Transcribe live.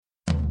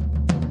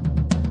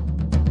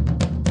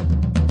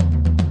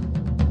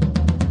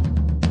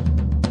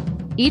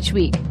Each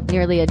week,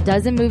 nearly a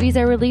dozen movies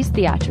are released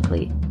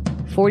theatrically.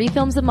 40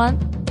 films a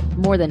month,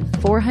 more than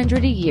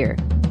 400 a year.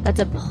 That's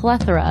a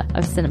plethora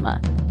of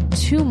cinema.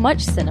 Too much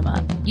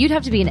cinema. You'd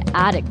have to be an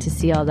addict to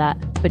see all that,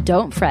 but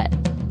don't fret.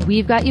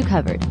 We've got you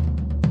covered.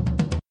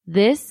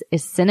 This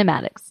is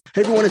Cinematics.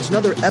 Hey everyone, it's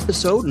another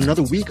episode,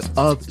 another week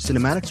of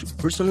Cinematics.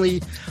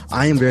 Personally,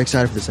 I am very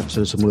excited for this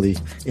episode. Some really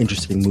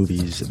interesting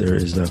movies. There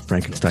is a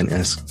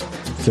Frankenstein-esque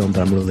film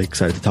that I'm really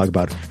excited to talk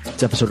about.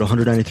 It's episode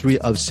 193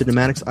 of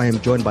Cinematics. I am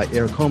joined by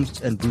Eric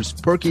Holmes and Bruce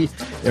Perky.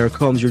 Eric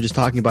Holmes, you were just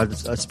talking about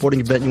a sporting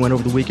event you went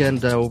over the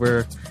weekend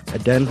over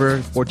at Denver,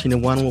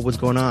 14-1. What was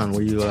going on?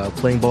 Were you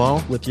playing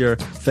ball with your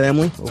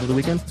family over the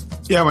weekend?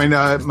 Yeah,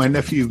 my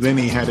nephew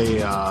Vinny had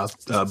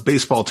a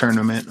baseball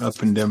tournament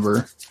up in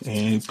Denver,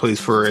 and he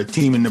plays for a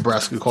team in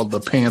Nebraska called the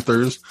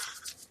Panthers.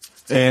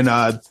 And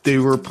they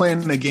were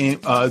playing a game.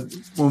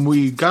 When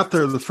we got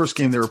there, the first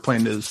game they were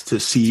playing is to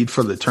seed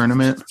for the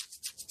tournament.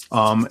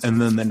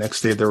 And then the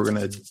next day they were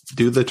going to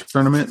do the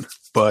tournament,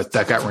 but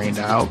that got rained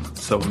out.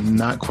 So I'm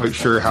not quite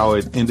sure how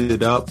it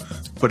ended up.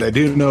 But I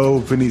do know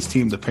Vinny's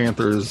team, the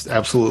Panthers,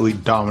 absolutely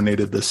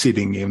dominated the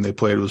seeding game they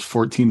played. It was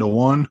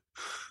 14-1.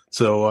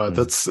 So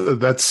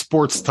that's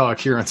sports talk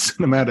here on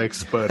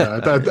Cinematics, but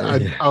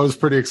I was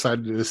pretty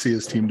excited to see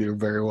his team do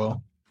very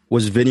well.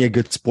 Was Vinny a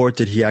good sport?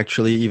 Did he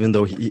actually, even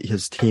though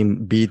his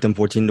team beat them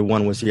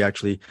 14-1, was he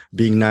actually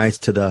being nice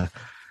to the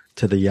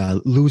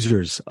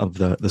losers of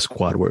the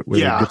squad? Were they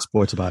good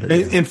sports about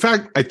it? In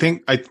fact, I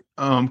think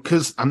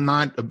because I'm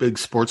not a big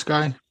sports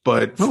guy,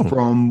 but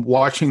from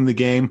watching the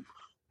game,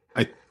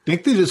 I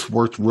think they just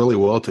worked really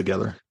well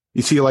together.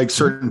 You see, like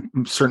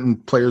certain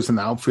players in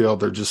the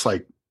outfield, they're just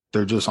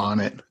on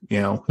it.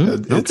 You know,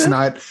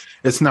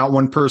 it's not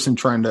one person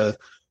trying to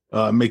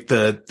make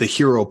the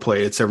hero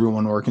play. It's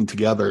everyone working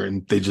together,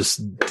 and they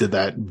just did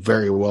that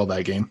very well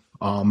that game.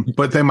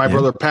 But then my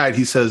brother Pat,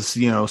 he says,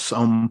 you know,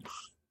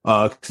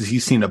 because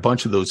he's seen a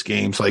bunch of those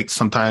games. Like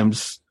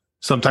sometimes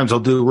they'll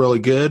do really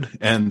good,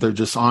 and they're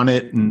just on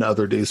it, and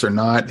other days they're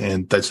not.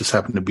 And that just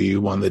happened to be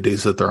one of the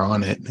days that they're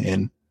on it,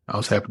 and I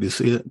was happy to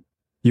see it.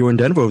 You were in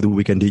Denver over the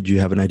weekend. Did you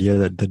have an idea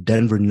that the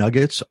Denver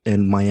Nuggets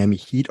and Miami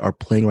Heat are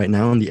playing right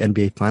now in the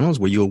NBA Finals?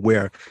 Were you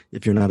aware,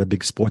 if you're not a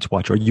big sports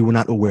watcher, or you were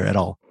not aware at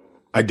all?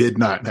 I did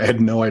not. I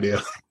had no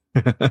idea.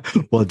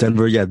 Well,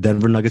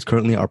 Denver Nuggets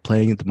currently are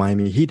playing the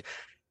Miami Heat.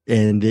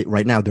 And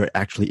right now they're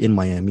actually in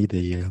Miami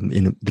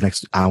in the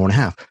next hour and a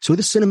half. So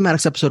this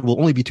Cinematics episode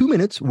will only be 2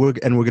 minutes. We're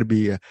going to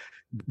be...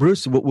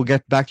 Bruce, we'll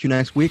get back to you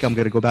next week. I'm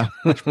going to go back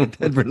to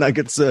Denver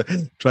Nuggets,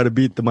 try to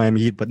beat the Miami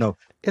Heat, but no.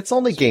 It's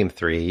only game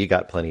 3. You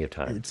got plenty of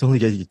time. It's only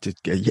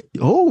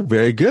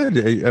very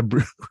good.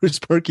 Bruce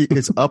Perky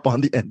is up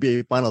on the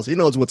NBA Finals. He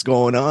knows what's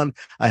going on.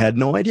 I had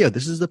no idea.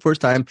 This is the first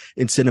time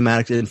in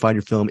Cinematics and Find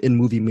Your Film in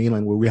Movie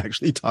Mainland where we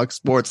actually talk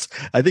sports.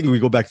 I think we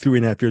go back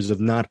 3.5 years of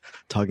not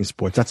talking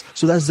sports. That's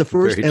the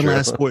first and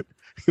last sport.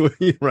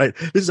 Right.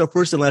 This is our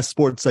first and last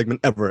sports segment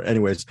ever.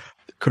 Anyways,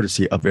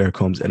 courtesy of Eric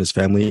Holmes and his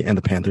family and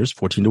the Panthers,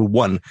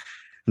 14-1.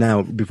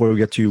 Now, before we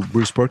get to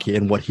Bruce Perky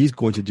and what he's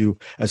going to do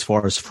as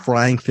far as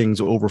frying things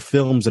over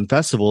films and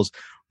festivals,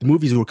 the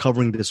movies we're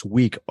covering this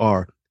week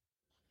are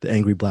The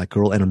Angry Black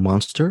Girl and a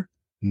Monster,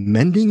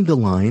 Mending the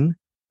Line,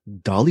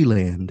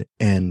 Daliland,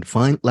 and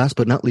last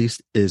but not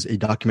least is a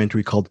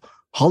documentary called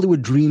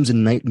Hollywood Dreams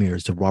and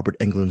Nightmares, the Robert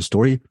Englund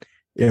story.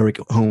 Eric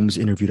Holmes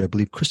interviewed, I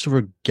believe,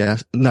 Christopher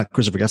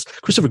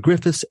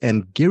Griffiths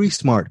and Gary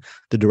Smart,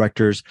 the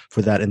directors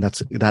for that. And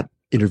that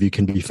interview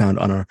can be found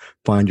on our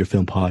Find Your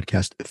Film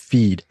podcast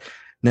feed.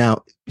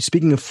 Now,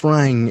 speaking of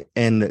frying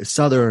and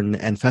Southern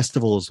and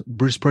festivals,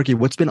 Bruce Perky,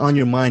 what's been on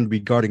your mind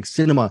regarding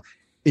cinema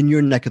in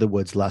your neck of the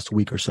woods last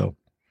week or so?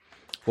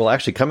 Well,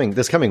 actually,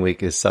 this coming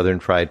week is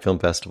Southern Fried Film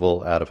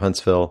Festival out of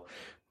Huntsville,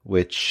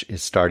 which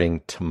is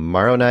starting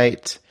tomorrow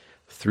night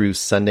through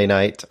Sunday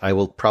night. I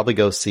will probably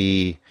go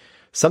see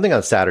something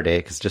on Saturday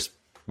because just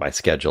my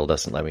schedule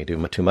doesn't let me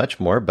do too much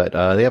more, but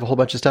they have a whole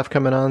bunch of stuff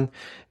coming on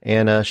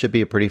and should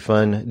be a pretty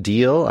fun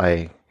deal.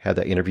 I had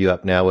that interview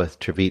up now with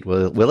Trevitt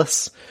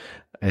Willis.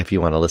 If you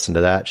want to listen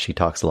to that, she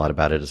talks a lot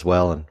about it as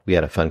well, and we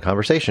had a fun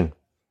conversation.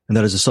 And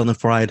that is the Southern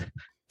Fried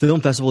Film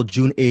Festival,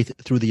 June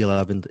 8th through the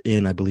 11th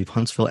in, I believe,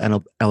 Huntsville,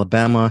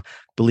 Alabama. I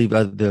believe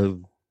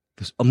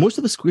most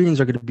of the screenings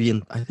are going to be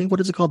in, I think, what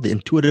is it called? The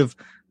Intuitive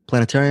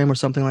Planetarium or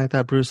something like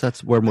that, Bruce?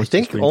 That's where most.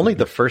 I think only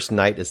the first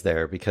night is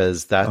there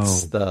because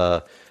that's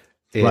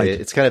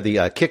it's kind of the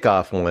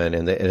kickoff one,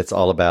 and it's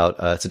all about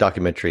it's a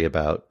documentary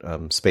about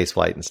space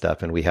flight and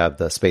stuff, and we have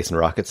the Space and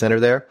Rocket Center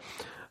there,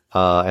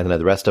 and then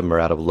the rest of them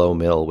are out of Low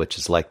Mill, which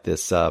is like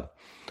this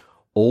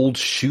old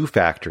shoe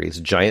factory. It's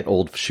a giant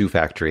old shoe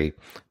factory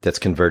that's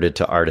converted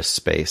to artist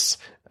space,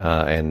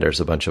 and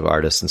there's a bunch of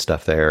artists and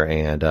stuff there,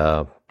 and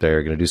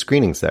they're going to do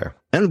screenings there.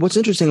 And what's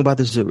interesting about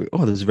this is,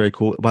 this is very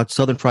cool, about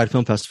Southern Fried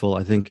Film Festival.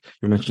 I think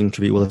you're mentioning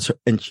Trevitt Willis,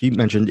 and she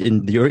mentioned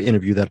in your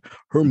interview that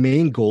her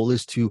main goal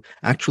is to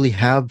actually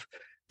have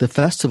the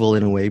festival,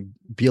 in a way,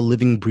 be a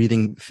living,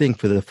 breathing thing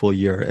for the full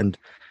year. And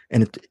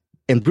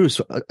And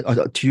Bruce,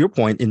 to your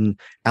point, in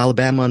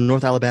Alabama,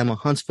 North Alabama,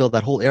 Huntsville,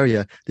 that whole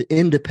area, the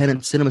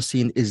independent cinema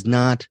scene is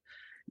not.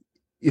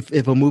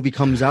 If a movie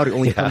comes out, it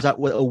only comes out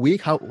a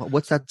week.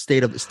 What's that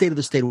state of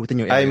the state within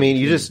your area? I mean,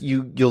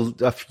 you'll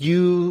a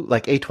few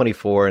like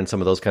A24 and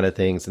some of those kind of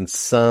things, and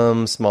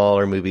some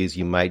smaller movies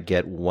you might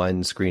get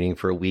one screening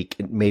for a week,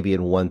 maybe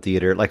in one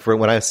theater. Like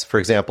for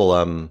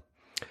example,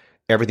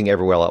 Everything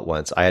Everywhere All at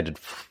Once, I had to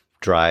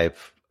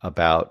drive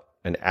about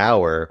an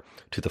hour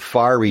to the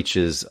far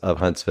reaches of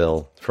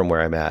Huntsville from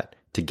where I'm at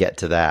to get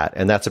to that,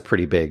 and that's a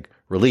pretty big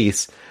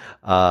release.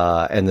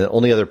 And the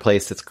only other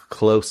place that's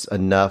close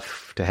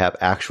enough to have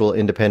actual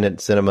independent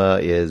cinema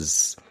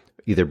is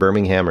either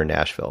Birmingham or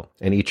Nashville,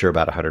 and each are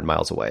about 100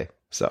 miles away.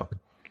 So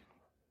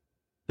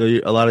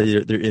a lot of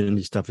their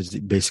indie stuff is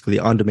basically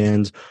on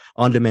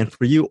demand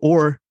for you,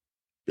 or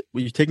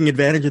you're taking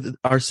advantage of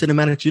our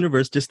cinematic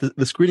universe, just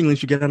the screening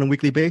links you get on a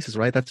weekly basis,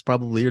 right? That's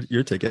probably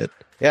your ticket.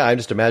 Yeah, I'm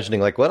just imagining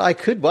like, well, I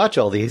could watch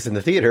all these in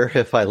the theater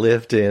if I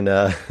lived in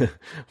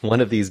one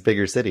of these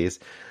bigger cities.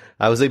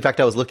 I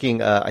was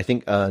looking, I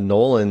think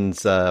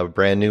Nolan's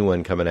brand new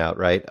one coming out,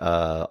 right?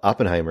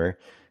 Oppenheimer.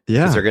 Yeah.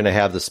 Because they're going to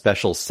have the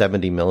special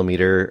 70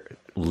 millimeter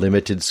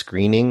limited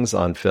screenings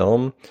on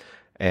film.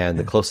 And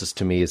the closest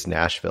to me is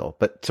Nashville.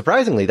 But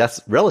surprisingly,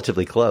 that's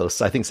relatively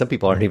close. I think some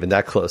people aren't even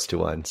that close to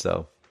one.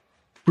 So,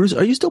 Bruce,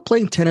 are you still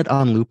playing Tenet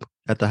on loop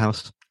at the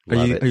house?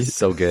 Love it. It's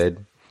so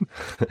good.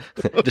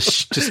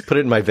 just put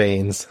it in my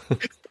veins.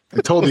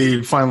 I told you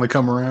you'd finally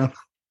come around.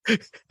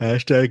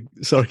 Hashtag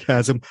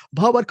sarcasm.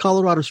 How about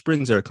Colorado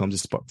Springs there comes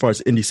as far as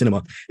indie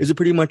cinema? Is it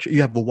pretty much you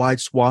have a wide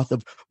swath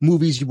of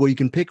movies where you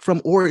can pick from,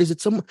 or is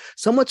it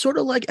somewhat sort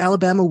of like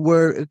Alabama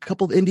where a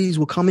couple of indies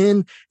will come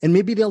in and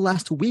maybe they'll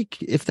last a week,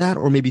 if that,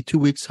 or maybe 2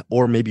 weeks,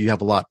 or maybe you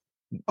have a lot?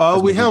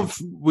 We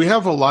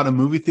have a lot of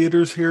movie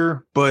theaters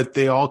here, but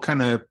they all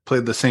kind of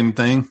play the same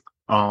thing.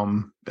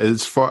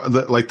 As far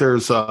like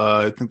there's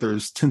I think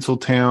there's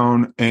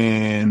Tinseltown,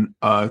 and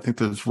I think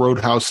there's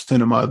Roadhouse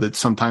Cinema that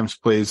sometimes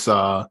plays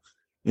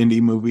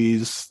indie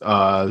movies.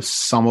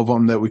 Some of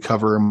them that we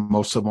cover,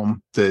 most of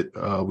them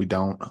that we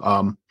don't.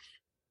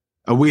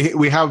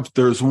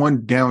 There's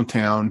one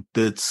downtown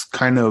that's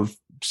kind of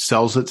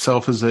sells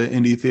itself as an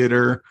indie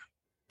theater,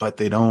 but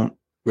they don't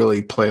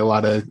really play a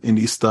lot of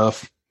indie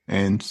stuff,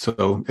 and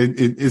so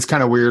it's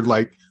kind of weird.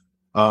 Like,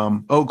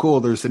 oh, cool,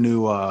 there's a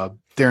new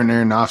Darren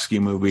Aronofsky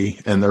movie,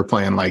 and they're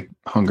playing like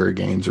Hunger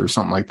Games or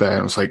something like that.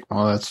 And it's like,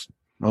 well, that's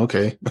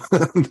okay.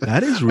 That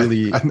is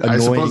really annoying. I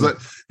suppose that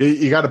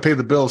you got to pay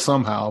the bill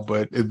somehow,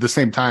 but at the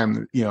same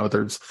time,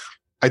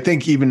 I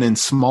think even in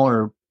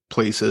smaller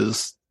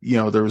places,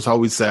 there's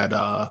always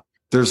that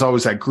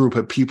group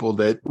of people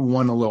that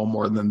want a little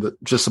more than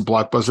just a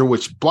blockbuster,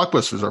 which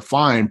blockbusters are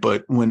fine.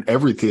 But when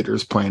every theater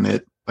is playing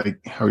it,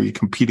 like, how are you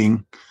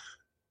competing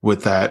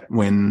with that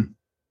when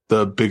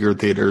the bigger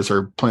theaters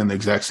are playing the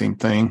exact same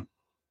thing?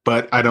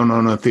 But I don't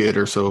own a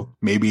theater, so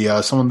maybe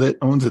someone that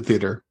owns a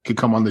theater could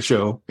come on the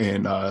show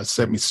and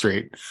set me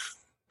straight.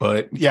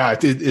 But yeah,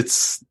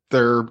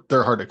 they're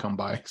hard to come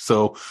by.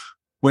 So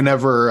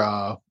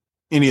whenever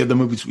any of the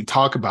movies we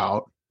talk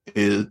about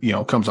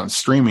comes on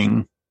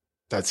streaming,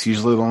 that's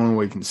usually the only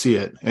way you can see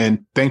it.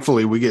 And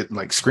thankfully, we get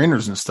like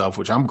screeners and stuff,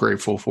 which I'm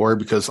grateful for,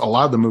 because a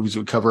lot of the movies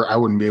we cover, I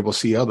wouldn't be able to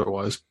see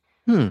otherwise.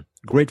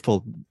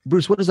 Grateful.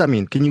 Bruce, what does that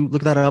mean? Can you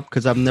look that up?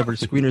 Because I've never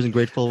screeners and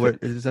grateful. What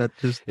is that?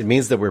 Just it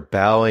means that we're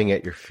bowing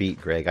at your feet,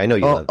 Greg. I know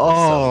you love this,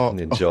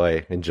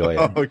 so enjoy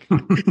it. Okay.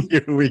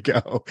 Here we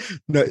go.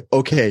 No,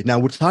 okay, now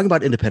we're talking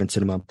about independent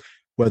cinema,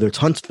 whether it's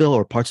Huntsville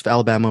or parts of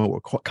Alabama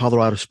or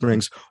Colorado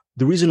Springs.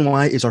 The reason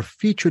why is our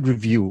featured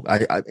review.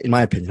 In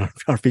my opinion,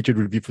 our featured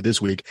review for this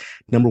week,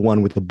 number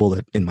one with a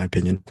bullet, in my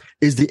opinion,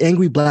 is The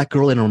Angry Black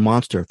Girl and Her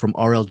Monster from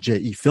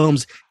RLJE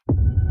Films.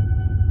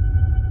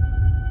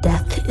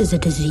 Death is a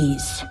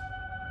disease.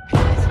 It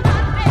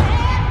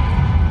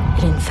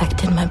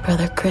infected my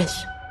brother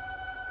Chris.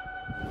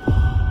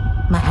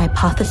 My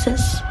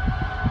hypothesis,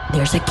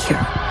 there's a cure.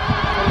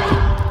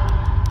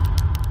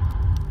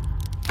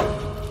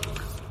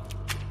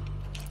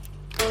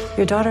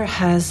 Your daughter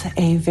has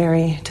a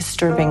very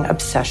disturbing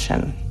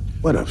obsession.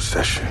 What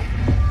obsession?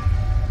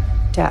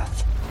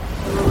 Death.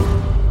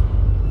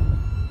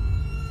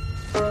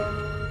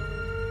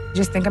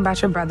 Just think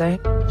about your brother.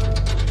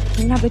 You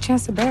didn't have the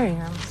chance to bury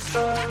him.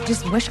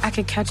 Just wish I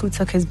could catch who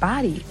took his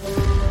body.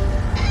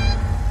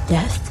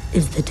 Death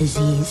is the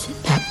disease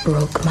that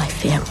broke my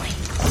family.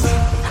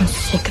 I'm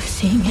sick of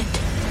seeing it.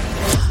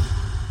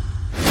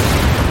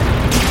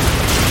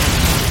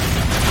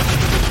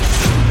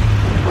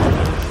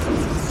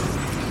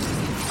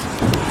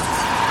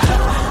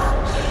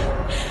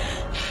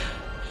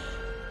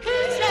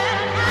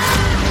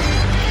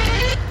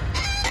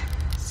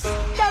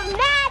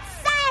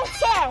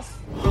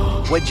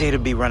 What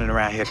Jada be running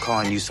around here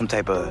calling you some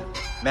type of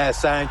mad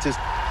scientist?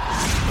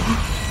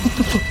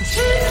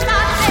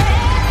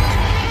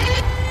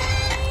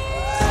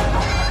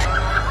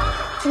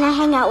 Can I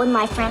hang out with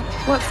my friend?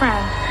 What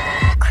friend?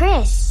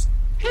 Chris.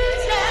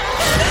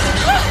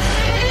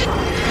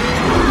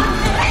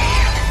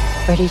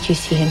 Where did you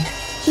see him?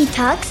 He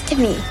talks to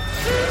me.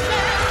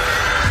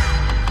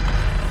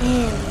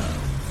 Ew.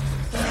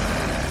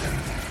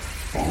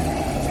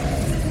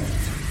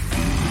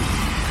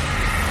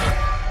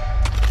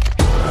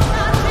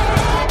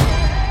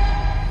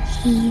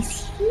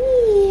 He's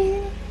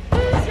here.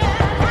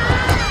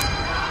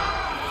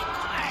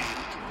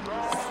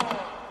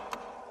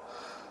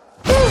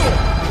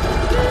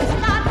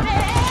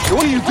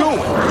 What are you doing?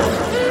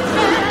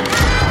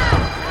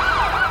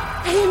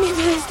 I didn't mean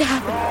for this to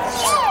happen.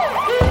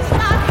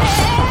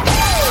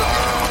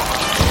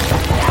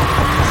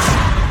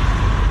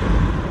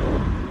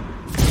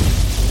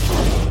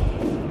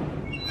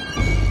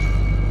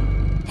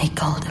 They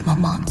called him a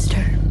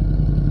monster,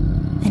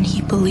 and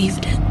he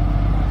believed it.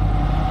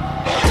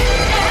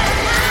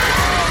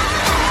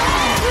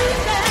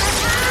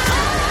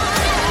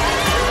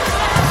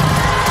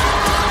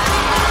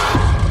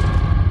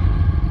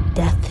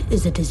 Death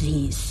is a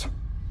disease.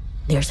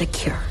 There's a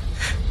cure.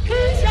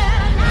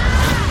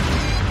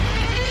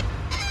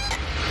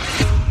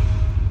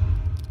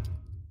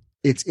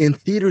 It's in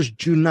theaters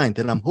June 9th,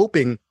 and I'm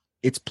hoping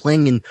it's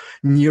playing in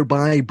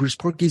nearby Bruce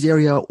Porky's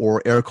area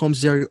or Eric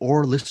Holmes' area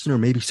or listener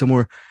maybe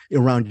somewhere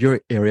around your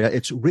area.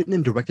 It's written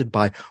and directed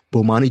by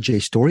Bomani J.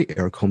 Story.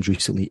 Eric Holmes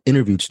recently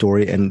interviewed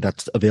Story, and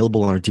that's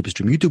available on our Deepest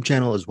Dream YouTube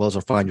channel as well as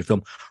our Find Your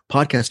Film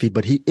podcast feed.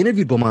 But he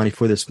interviewed Bomani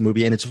for this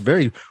movie, and it's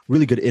a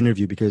really good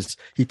interview because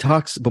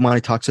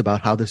Bomani talks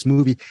about how this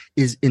movie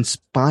is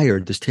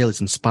inspired, this tale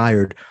is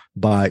inspired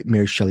by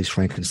Mary Shelley's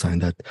Frankenstein,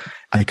 that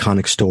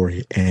iconic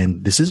story.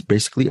 And this is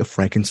basically a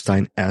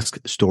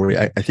Frankenstein-esque story.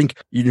 I think,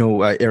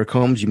 Eric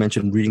Holmes, you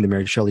mentioned reading the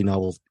Mary Shelley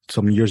novel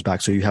some years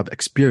back, so you have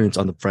experience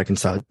on the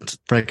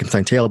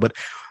Frankenstein tale. But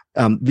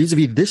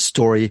vis-a-vis this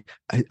story,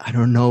 I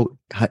don't know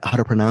how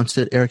to pronounce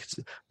it, Eric. It's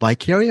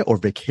Vicaria or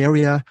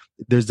Vicaria.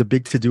 There's a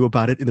big to-do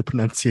about it in the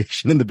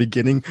pronunciation in the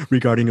beginning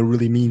regarding a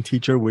really mean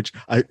teacher, which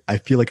I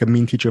feel like a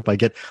mean teacher if I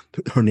get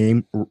her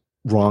name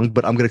wrong,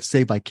 but I'm going to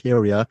say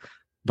Vicaria,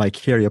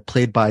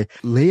 played by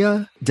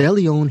Leah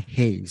DeLeon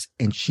Hayes.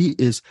 And she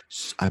is,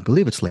 I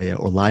believe it's Leah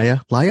or Laya.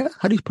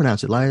 How do you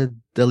pronounce it? Leah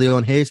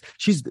DeLeon Hayes.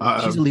 She's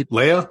a lead.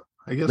 Leah,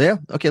 I guess. Leah?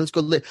 Okay, let's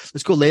go Leah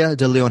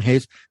DeLeon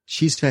Hayes.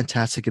 She's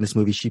fantastic in this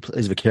movie. She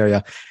plays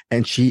Vicaria,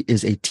 and she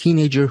is a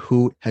teenager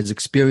who has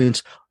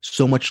experienced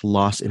so much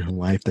loss in her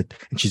life and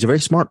she's a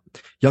very smart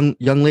young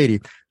lady.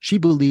 She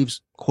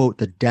believes, quote,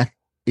 that death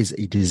is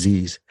a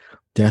disease.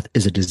 Death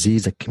is a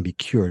disease that can be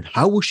cured.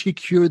 How will she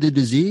cure the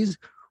disease?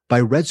 By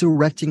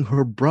resurrecting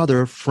her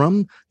brother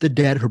from the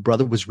dead. Her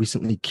brother was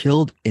recently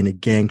killed in a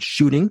gang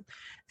shooting,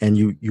 and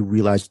you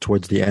realize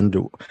towards the end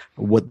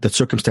what the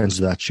circumstances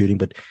of that shooting.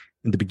 But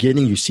in the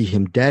beginning, you see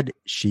him dead.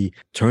 She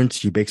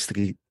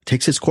basically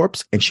takes his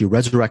corpse and she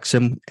resurrects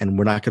him. And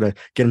we're not going to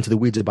get into the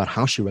weeds about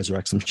how she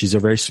resurrects him. She's a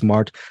very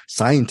smart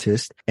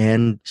scientist,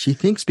 and she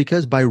thinks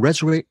because by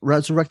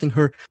resurrecting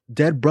her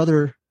dead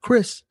brother,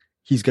 Chris,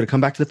 he's going to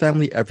come back to the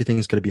family.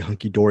 Everything's going to be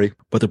hunky-dory.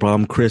 But the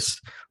problem, Chris,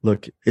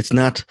 look, it's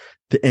not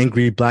the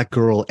angry black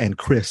girl and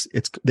Chris.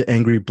 It's the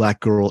angry black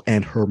girl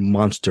and her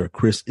monster.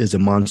 Chris is a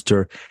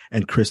monster,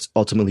 and Chris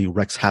ultimately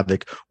wreaks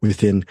havoc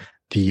within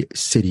the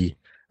city,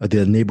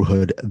 the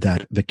neighborhood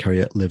that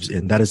Vicaria lives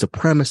in. That is the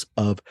premise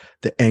of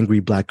the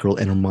angry black girl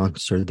and her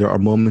monster. There are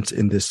moments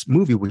in this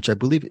movie, which I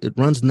believe it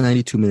runs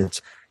 92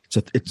 minutes.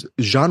 It's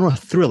genre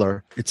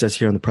thriller, it says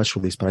here in the press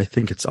release, but I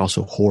think it's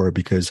also horror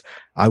because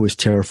I was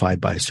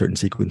terrified by certain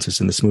sequences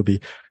in this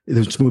movie.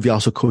 This movie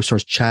also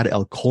co-stars Chad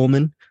L.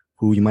 Coleman,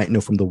 who you might know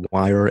from The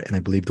Wire and I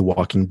believe The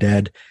Walking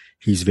Dead.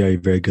 He's very,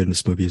 very good in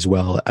this movie as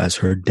well as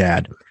her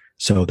dad.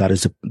 So that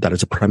is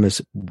a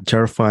premise,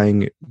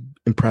 terrifying,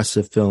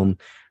 impressive film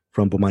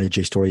from Bomani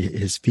J. Story,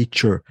 his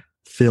feature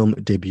film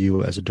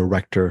debut as a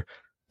director.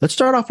 Let's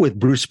start off with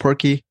Bruce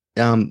Perky.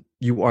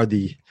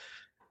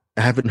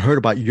 I haven't heard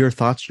about your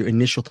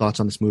initial thoughts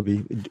on this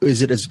movie.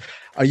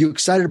 Are you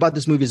excited about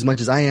this movie as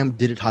much as I am?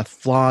 Did it have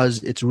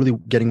flaws? It's really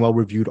getting well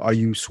reviewed. Are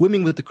you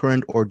swimming with the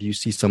current, or do you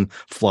see some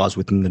flaws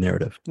within the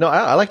narrative? No,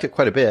 I liked it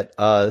quite a bit.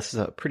 This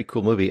is a pretty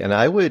cool movie, and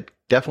I would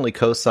definitely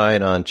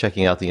co-sign on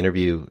checking out the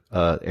interview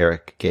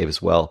Eric gave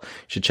as well. You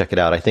should check it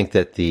out. I think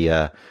that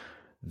the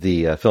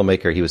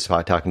filmmaker he was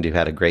talking to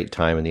had a great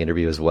time in the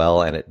interview as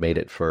well, and it made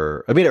it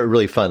a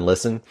really fun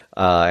listen.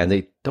 And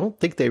they don't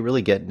think they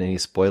really get any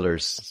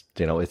spoilers.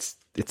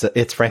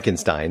 It's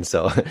Frankenstein,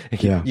 so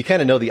yeah. You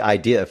kind of know the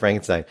idea of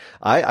Frankenstein.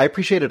 I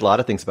appreciated a lot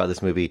of things about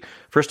this movie.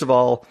 First of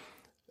all,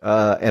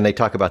 and they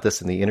talk about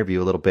this in the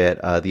interview a little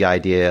bit, the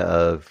idea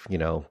of,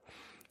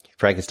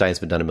 Frankenstein's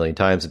been done a million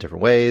times in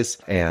different ways,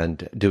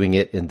 and doing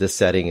it in this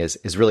setting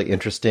is really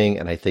interesting,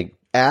 and I think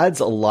adds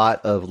a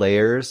lot of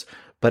layers,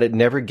 but it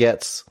never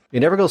goes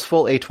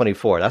full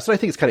A24. That's what I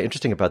think is kind of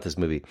interesting about this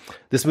movie.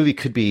 This movie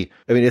could be,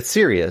 it's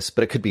serious,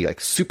 but it could be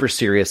like super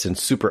serious and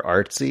super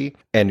artsy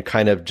and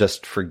kind of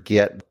just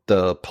forget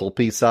the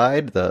pulpy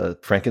side, the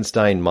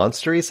Frankenstein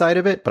monstery side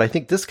of it. But I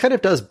think this kind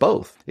of does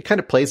both. It kind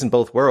of plays in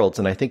both worlds,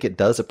 and I think it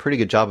does a pretty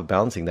good job of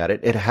balancing that.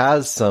 It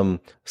has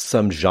some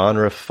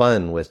genre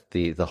fun with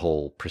the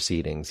whole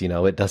proceedings.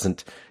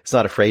 It's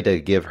not afraid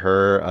to give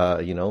her,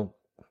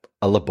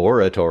 a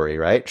laboratory,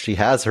 right? She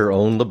has her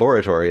own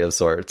laboratory of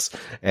sorts,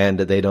 and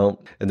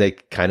they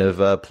kind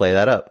of play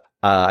that up.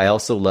 I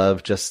also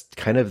love just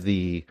kind of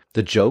the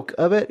joke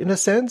of it, in a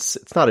sense.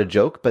 It's not a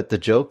joke, but the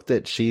joke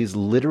that she's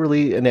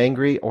literally an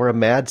angry or a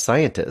mad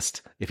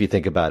scientist, if you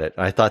think about it.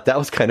 I thought that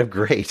was kind of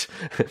great.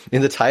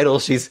 In the title,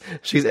 she's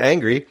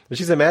angry, but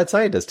she's a mad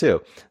scientist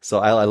too. So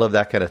I love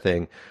that kind of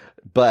thing.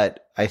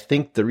 But I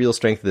think the real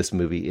strength of this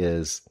movie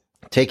is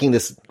taking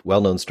this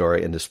well-known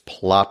story and just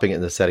plopping it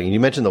in the setting. And you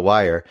mentioned The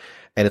Wire,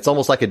 and it's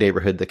almost like a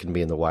neighborhood that can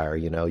be in The Wire.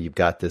 You know, you've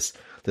got this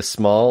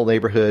small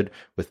neighborhood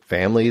with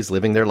families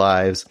living their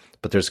lives,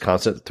 but there's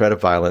constant threat of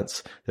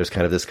violence. There's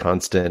kind of this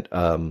constant,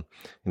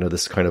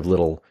 this kind of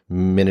little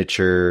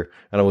miniature,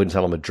 I wouldn't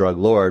tell him a drug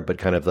lord, but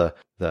kind of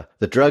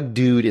the drug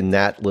dude in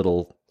that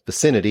little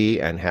vicinity,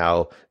 and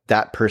how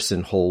that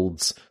person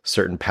holds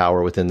certain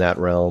power within that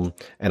realm.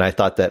 And I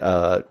thought that,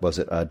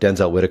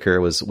 Denzel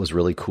Whitaker was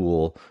really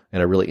cool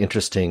and a really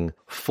interesting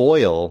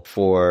foil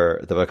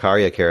for the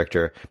Vicaria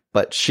character,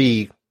 but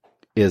she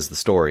is the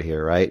story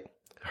here, right?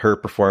 Her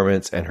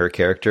performance and her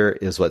character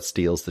is what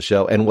steals the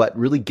show and what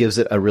really gives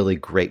it a really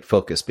great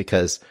focus,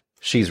 because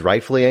she's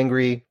rightfully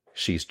angry.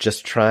 She's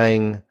just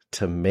trying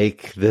to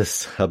make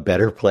this a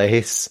better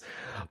place,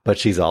 but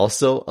she's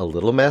also a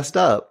little messed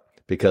up,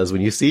 because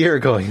when you see her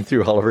going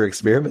through all of her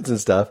experiments and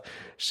stuff,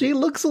 she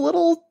looks a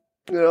little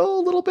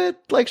bit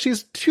like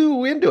she's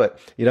too into it,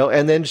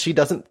 and then she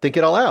doesn't think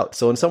it all out.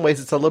 So in some ways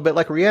it's a little bit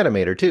like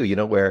Reanimator too,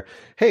 where,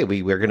 hey,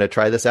 we're going to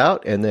try this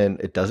out and then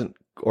it doesn't.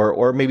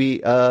 Or maybe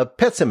Pet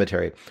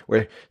Sematary,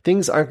 where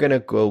things aren't going to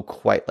go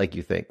quite like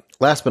you think.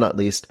 Last but not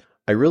least,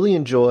 I really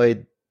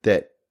enjoyed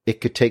that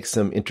it could take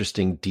some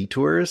interesting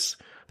detours.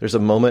 There's a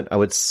moment, I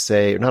would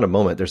say, or not a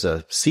moment, there's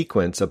a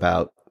sequence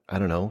about,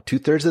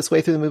 2/3 this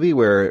way through the movie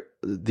where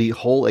the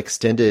whole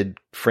extended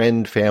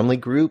friend family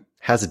group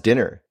has a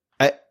dinner.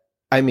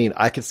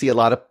 I could see a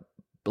lot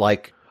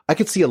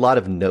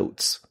of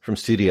notes from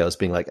studios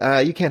being like,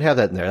 you can't have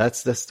that in there.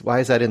 That's why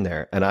is that in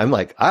there? And I'm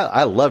like,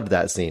 I loved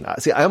that scene.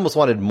 See, I almost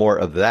wanted more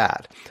of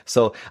that.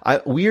 So I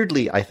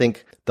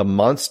think the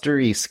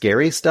monstery,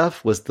 scary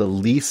stuff was the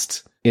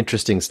least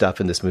interesting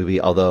stuff in this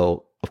movie.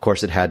 Although, of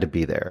course, it had to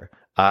be there.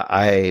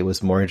 I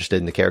was more interested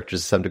in the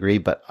characters to some degree,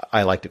 but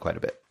I liked it quite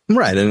a bit.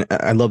 Right. And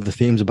I love the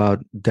themes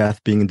about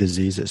death being a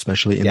disease,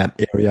 especially in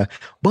that area.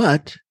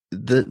 But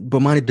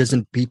Bomani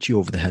doesn't beat you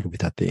over the head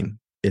with that theme.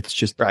 It's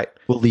just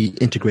fully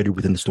integrated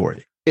within the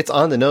story. It's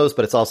on the nose,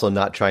 but it's also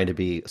not trying to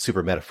be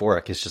super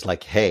metaphoric. It's just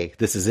like, hey,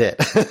 this is it.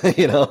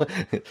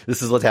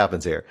 This is what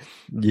happens here.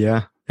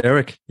 Yeah.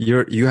 Eric,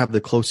 you have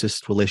the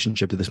closest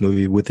relationship to this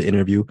movie with the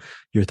interview.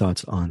 Your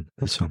thoughts on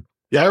this film?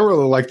 Yeah, I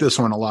really like this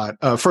one a lot.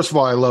 First of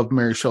all, I love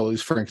Mary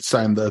Shelley's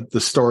Frankenstein, the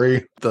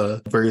story,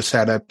 the various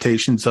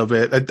adaptations of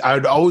it.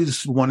 I'd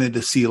always wanted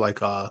to see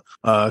like a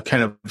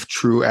kind of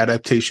true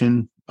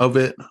adaptation of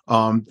it.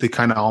 They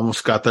kind of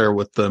almost got there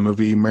with the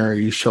movie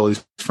Mary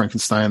Shelley's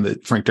Frankenstein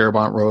that Frank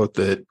Darabont wrote,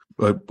 that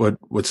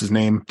what's his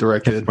name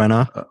directed?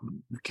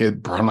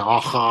 Kid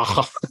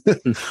Branagh.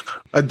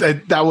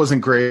 That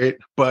wasn't great,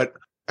 but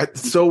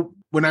so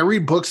when I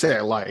read books that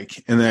I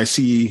like and then I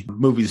see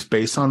movies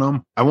based on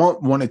them, I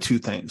want one of two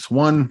things.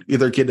 One,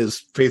 either get as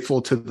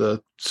faithful to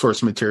the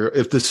source material.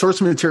 If the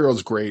source material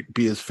is great,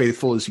 be as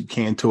faithful as you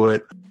can to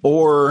it,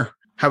 or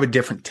have a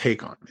different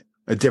take on it,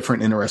 a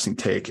different interesting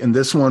take. And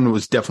this one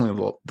was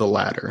definitely the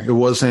latter. It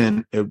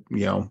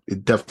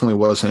definitely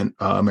wasn't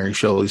Mary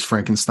Shelley's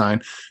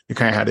Frankenstein. It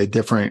kind of had a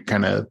different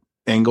kind of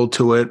angle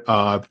to it.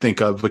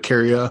 Think of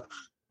Vicaria.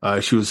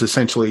 She was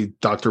essentially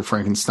Dr.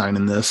 Frankenstein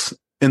in this.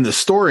 In the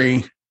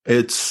story,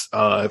 it's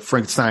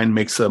Frankenstein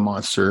makes a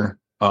monster.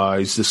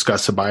 He's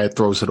disgusted by it,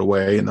 throws it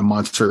away, and the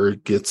monster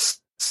gets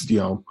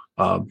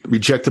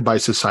rejected by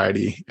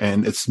society,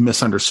 and it's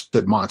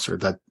misunderstood monster.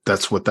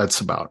 That's what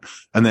that's about.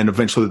 And then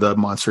eventually the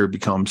monster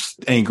becomes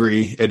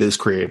angry at his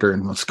creator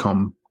and must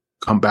come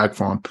back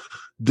for him.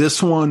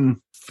 This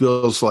one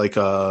feels like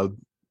kind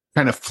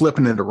of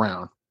flipping it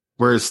around.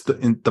 Whereas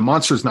the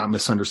monster is not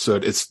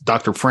misunderstood. It's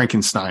Dr.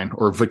 Frankenstein,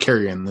 or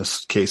Vicaria in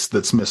this case,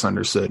 that's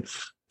misunderstood.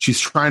 She's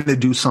trying to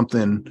do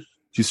something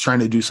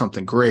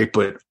great,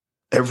 but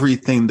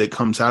everything that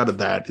comes out of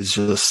that is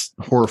just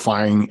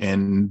horrifying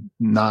and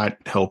not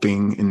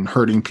helping and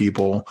hurting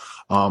people,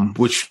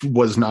 which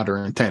was not her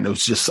intent. It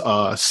was just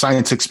a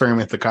science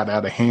experiment that got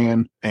out of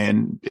hand,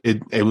 and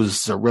it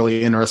was a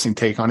really interesting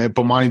take on it.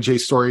 But Monty J.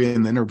 Story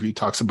in the interview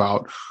talks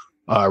about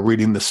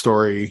reading the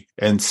story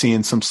and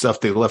seeing some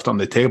stuff they left on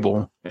the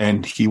table,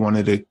 and he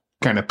wanted to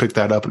kind of pick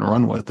that up and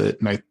run with it.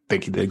 And I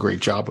think he did a great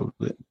job of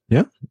it.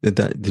 Yeah, it's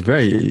a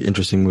very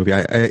interesting movie.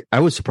 I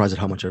was surprised at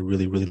how much I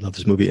really, really love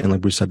this movie. And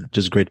like Bruce said,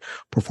 just great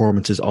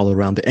performances all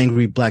around. The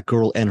Angry Black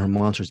Girl and Her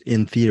Monsters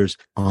in theaters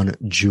on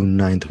June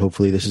 9th.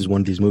 Hopefully this is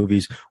one of these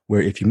movies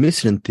where if you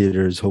miss it in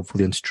theaters,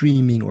 hopefully on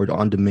streaming or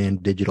on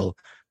demand digital,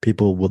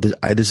 people will, this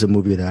is a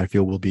movie that I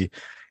feel will be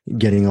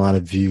getting a lot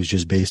of views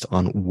just based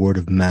on word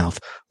of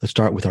mouth. Let's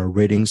start with our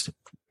ratings.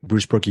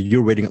 Bruce Berkey,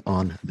 your rating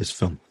on this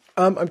film.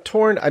 I'm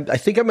torn. I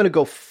think I'm going to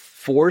go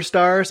 4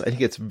 stars. I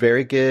think it's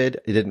very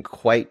good. It didn't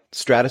quite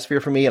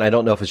stratosphere for me, and I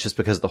don't know if it's just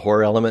because the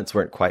horror elements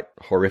weren't quite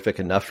horrific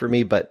enough for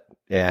me, but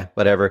yeah,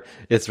 whatever.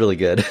 It's really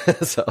good.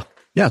 So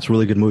yeah, it's a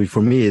really good movie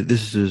for me.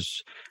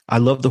 I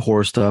love the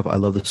horror stuff. I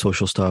love the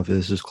social stuff.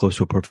 This is close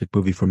to a perfect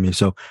movie for me.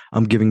 So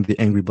I'm giving The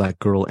Angry Black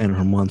Girl and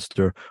Her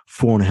Monster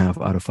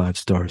 4.5 out of 5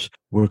 stars.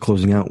 We're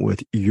closing out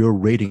with your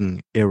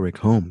rating, Eric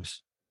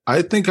Holmes.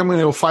 I think I'm going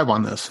to go 5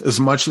 on this. As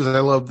much as I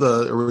love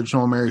the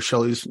original Mary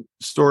Shelley's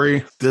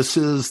story, this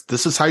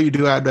is how you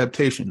do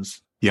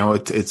adaptations. You know,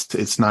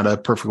 it's not a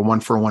perfect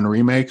 1-for-1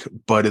 remake,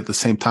 but at the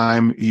same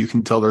time, you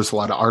can tell there's a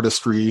lot of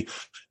artistry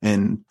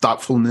and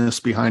thoughtfulness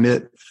behind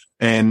it.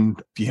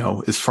 And, you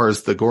know, as far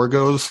as the gore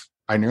goes,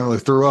 I nearly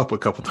threw up a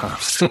couple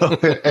times. So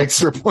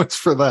extra points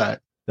for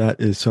that. That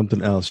is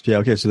something else. Yeah.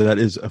 Okay. So that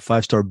is a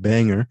 5-star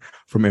banger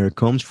from Eric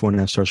Holmes,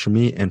 4.5 stars from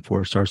me, and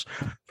 4 stars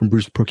from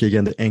Bruce Perky.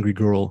 Again, The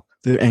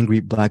Angry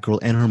Black Girl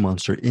and Her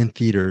Monster in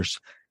theaters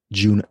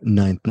June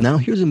 9th. Now,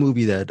 here's a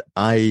movie that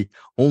I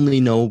only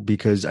know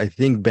because I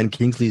think Ben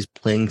Kingsley is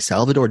playing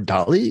Salvador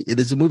Dali. It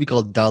is a movie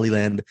called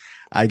Daliland.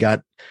 I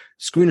got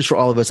screeners for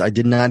all of us. I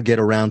did not get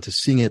around to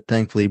seeing it.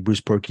 Thankfully,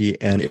 Bruce Perky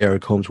and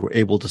Eric Holmes were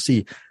able to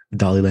see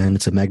Daliland.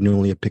 It's a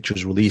Magnolia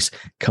Pictures release.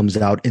 Comes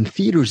out in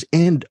theaters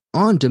and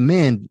on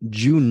demand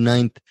June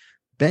 9th.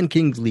 Ben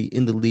Kingsley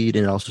in the lead,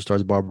 and it also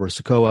stars Barbara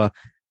Sokoa.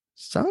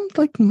 Sounds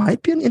like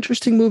might be an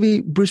interesting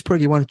movie. Bruce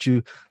Perky, why don't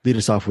you lead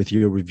us off with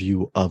your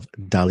review of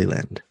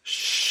Daliland?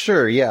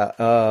 Sure, yeah.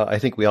 I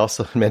think we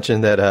also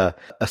mentioned that a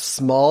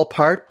small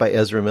part by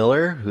Ezra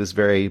Miller, who's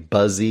very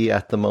buzzy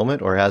at the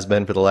moment, or has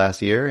been for the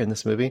last year in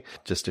this movie,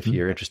 just if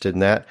you're interested in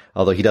that.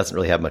 Although he doesn't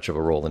really have much of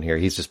a role in here.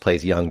 He just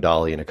plays young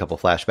Dolly in a couple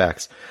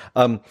flashbacks.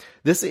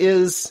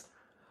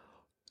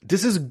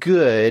 This is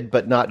good,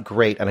 but not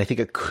great. And I think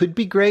it could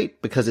be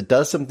great because it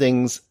does some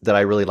things that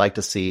I really like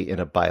to see in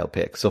a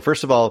biopic. So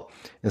first of all,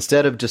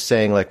 instead of just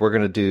saying like, we're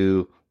going to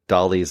do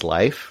Dolly's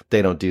life,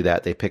 they don't do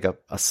that. They pick up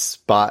a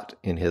spot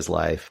in his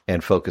life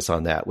and focus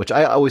on that, which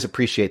I always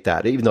appreciate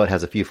that. Even though it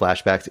has a few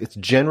flashbacks, it's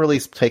generally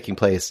taking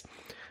place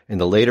in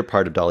the later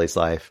part of Dolly's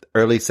life,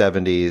 early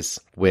 70s,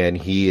 when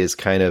he is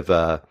kind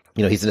of,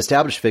 he's an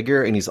established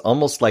figure and he's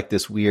almost like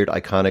this weird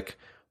iconic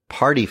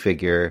party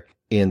figure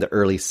in the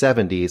early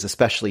 70s,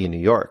 especially in New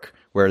York,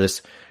 where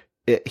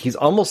he's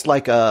almost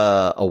like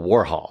a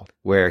Warhol,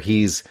 where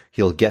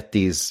he'll get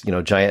these,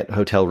 giant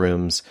hotel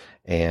rooms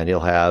and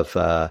he'll have,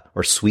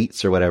 or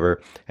suites or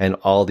whatever, and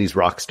all these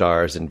rock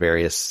stars and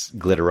various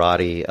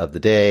glitterati of the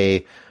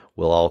day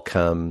will all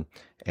come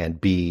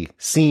and be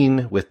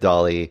seen with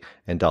Dolly,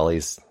 and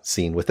Dolly's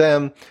seen with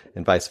them,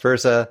 and vice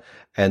versa.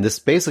 And this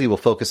basically will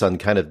focus on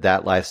kind of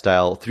that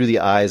lifestyle through the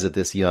eyes of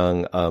this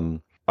young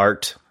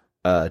art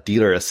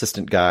dealer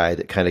assistant guy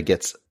that kind of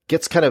gets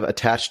kind of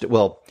attached.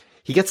 Well,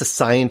 he gets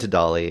assigned to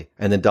Dolly,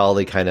 and then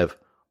Dolly kind of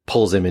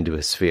pulls him into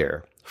his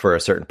sphere for a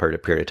certain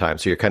period of time.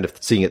 So you're kind of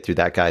seeing it through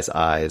that guy's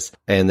eyes.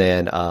 And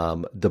then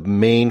the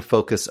main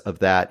focus of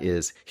that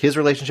is his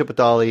relationship with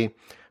Dolly,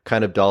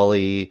 kind of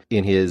Dolly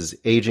in his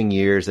aging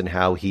years, and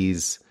how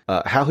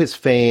how his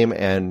fame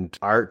and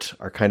art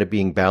are kind of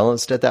being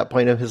balanced at that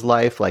point of his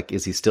life. Like,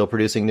 is he still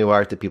producing new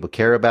art that people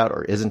care about,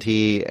 or isn't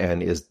he?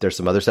 And is there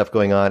some other stuff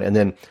going on? And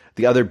then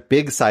the other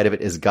big side of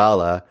it is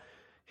Gala,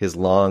 his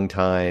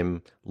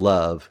longtime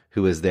love,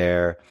 who is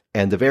there,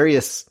 and the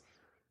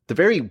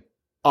very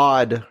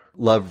odd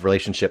love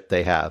relationship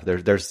they have.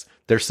 There's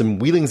some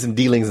wheelings and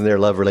dealings in their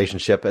love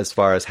relationship as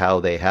far as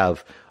how they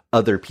have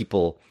other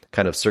people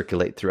kind of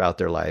circulate throughout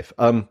their life.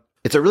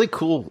 It's a really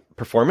cool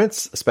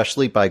performance,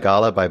 especially by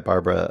Gala, by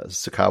Barbara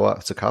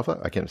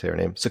Sokoa. I can't say her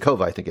name.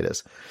 Sokoa, I think it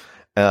is.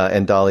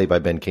 And Dolly by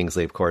Ben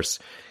Kingsley, of course.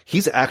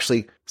 He's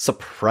actually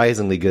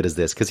surprisingly good as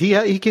this, because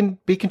he can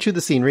chew the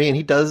scenery, and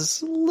he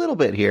does a little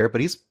bit here, but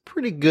he's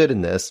pretty good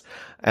in this.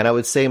 And I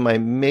would say my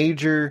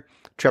major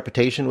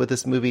trepidation with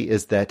this movie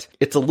is that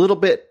it's a little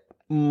bit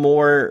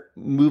more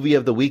movie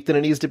of the week than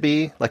it needs to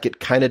be. Like, it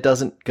kind of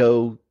doesn't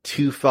go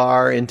too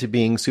far into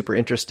being super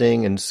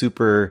interesting and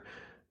super...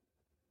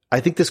 I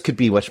think this could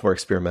be much more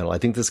experimental. I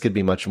think this could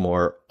be much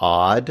more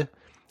odd.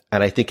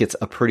 And I think it's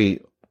a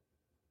pretty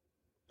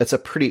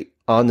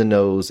on the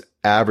nose,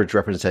 average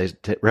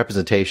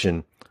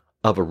representation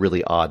of a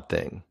really odd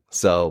thing.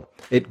 So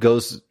it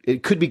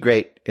could be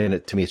great.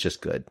 And to me, it's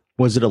just good.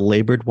 Was it a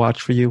labored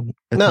watch for you?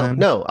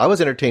 No, I was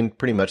entertained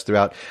pretty much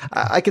throughout.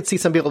 I could see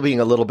some people being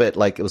a little bit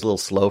like, it was a little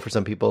slow for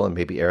some people, and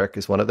maybe Eric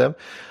is one of them,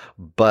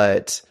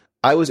 but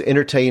I was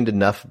entertained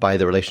enough by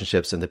the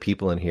relationships and the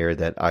people in here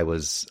that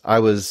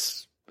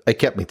it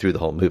kept me through the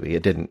whole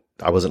movie.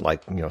 I wasn't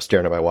like,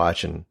 staring at my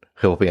watch and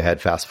hoping I had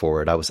fast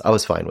forward. I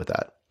was fine with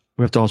that.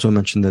 We have to also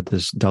mention that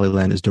this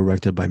Daliland is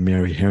directed by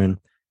Mary Herron.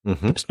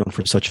 Mm-hmm. It's known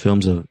for such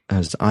films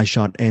as I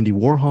Shot Andy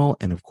Warhol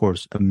and, of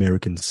course,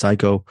 American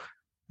Psycho.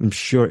 I'm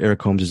sure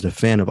Eric Holmes is a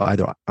fan of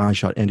either I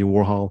Shot Andy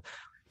Warhol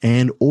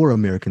or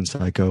American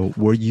Psycho.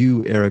 Were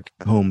you, Eric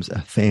Holmes,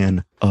 a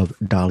fan of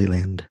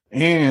Daliland?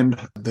 And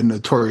the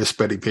notorious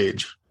Betty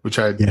Page. which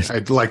I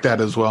like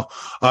that as well.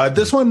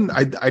 This one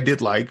I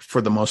did like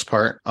for the most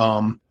part.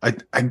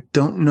 I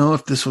don't know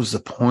if this was the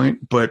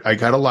point, but I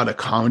got a lot of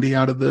comedy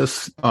out of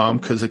this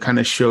because it kind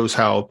of shows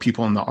how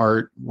people in the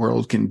art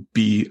world can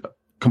be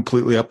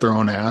completely up their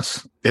own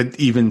ass.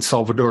 Even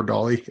Salvador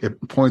Dali.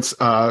 It points.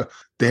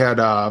 They had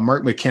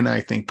Mark McKenna,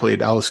 I think,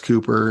 played Alice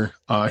Cooper.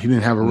 He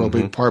didn't have a real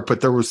big part,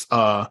 but there was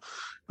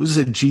who's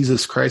a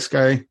Jesus Christ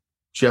guy,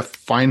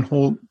 Jeff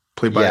Feinholt,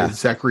 played by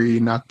Zachary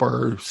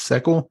Nakbar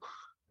Sekel.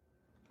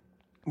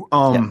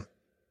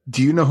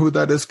 Do you know who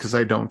that is? Because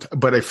I don't,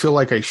 but I feel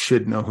like I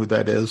should know who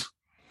that is.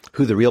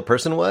 Who the real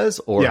person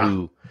was, or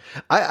who?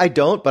 I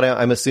don't, but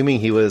I'm assuming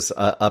he was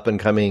up and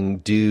coming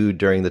dude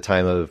during the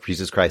time of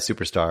Jesus Christ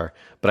Superstar.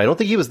 But I don't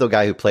think he was the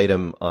guy who played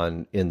him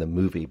in the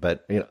movie.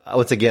 But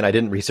once again, I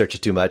didn't research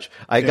it too much.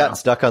 I got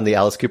stuck on the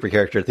Alice Cooper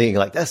character, thinking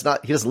like he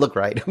doesn't look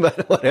right.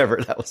 But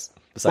whatever, that was.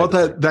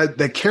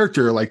 That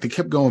character, like they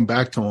kept going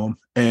back to him,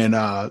 and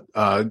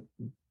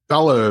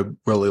Bella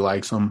really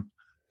likes him,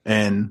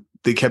 and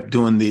they kept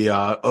doing the,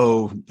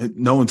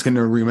 no one's going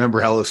to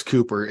remember Alice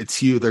Cooper.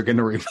 It's you they're going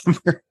to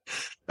remember.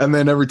 And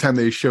then every time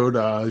they showed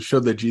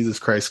the Jesus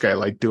Christ guy,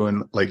 like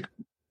doing, like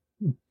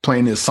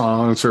playing his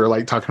songs or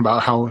like talking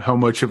about how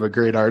much of a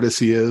great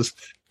artist he is.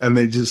 And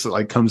they just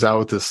like comes out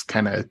with this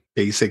kind of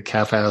basic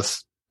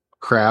half-ass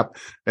crap.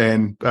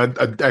 And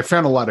I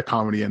found a lot of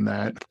comedy in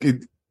that.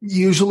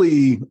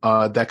 Usually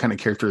that kind of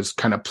character is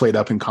kind of played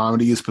up in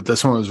comedies, but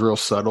this one was real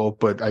subtle,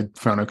 but I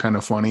found it kind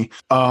of funny.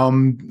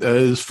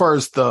 As far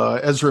as the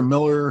Ezra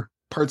Miller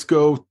parts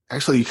go,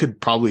 actually you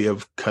could probably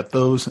have cut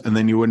those and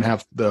then you wouldn't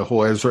have the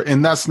whole Ezra.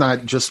 And that's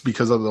not just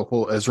because of the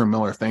whole Ezra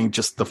Miller thing,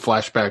 just the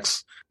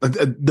flashbacks.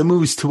 The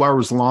movie's 2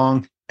 hours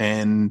long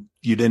and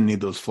you didn't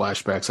need those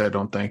flashbacks. I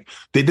don't think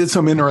they did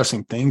some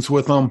interesting things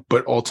with them,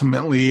 but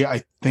ultimately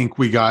I think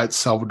we got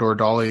Salvador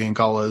Dali and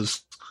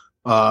Gala's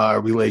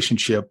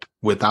relationship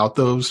without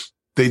those.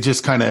 They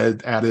just kind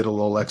of added a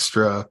little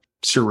extra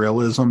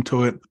surrealism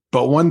to it.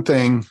 But one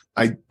thing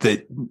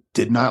that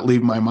did not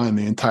leave my mind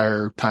the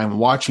entire time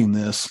watching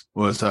this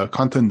was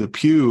Quentin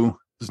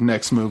Dupieux's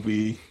next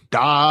movie,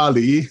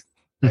 Dali.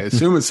 I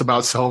assume it's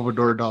about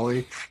Salvador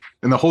Dali.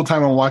 And the whole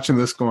time I'm watching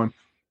this going,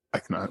 I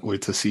cannot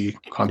wait to see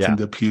Quentin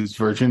Dupieux's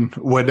version,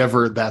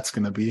 whatever that's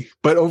going to be.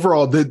 But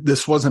overall,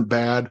 this wasn't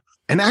bad.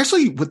 And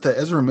actually, with the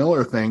Ezra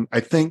Miller thing,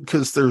 I think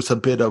because there's a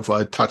bit of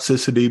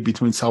toxicity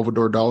between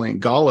Salvador Dali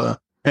and Gala,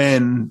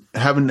 and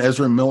having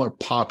Ezra Miller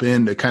pop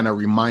in to kind of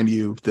remind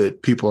you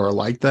that people are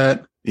like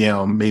that,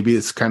 maybe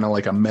it's kind of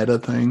like a meta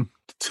thing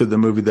to the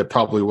movie that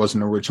probably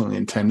wasn't originally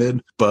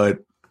intended. But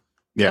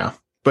yeah,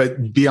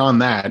 but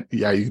beyond that,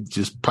 you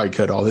just probably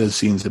cut all his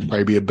scenes. It'd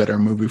probably be a better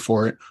movie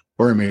for it.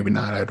 Or maybe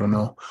not, I don't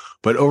know.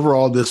 But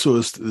overall, this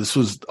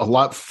was a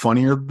lot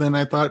funnier than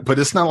I thought. But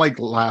it's not like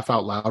laugh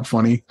out loud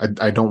funny.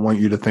 I don't want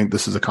you to think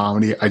this is a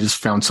comedy. I just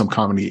found some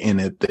comedy in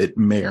it that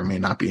may or may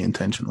not be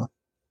intentional.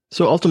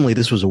 So ultimately,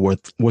 this was a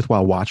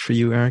worthwhile watch for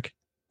you, Eric?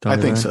 I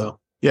think so.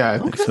 Yeah, I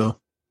think so.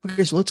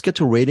 Okay, so let's get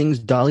to ratings.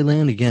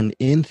 Daliland, again,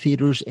 in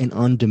theaters and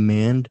on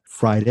demand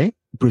Friday.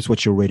 Bruce,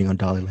 what's your rating on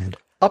Daliland?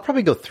 I'll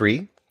probably go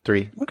 3.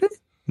 Okay.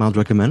 Mild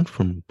recommend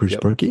from Bruce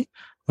Berkey.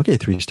 Okay,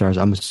 3 stars.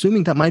 I'm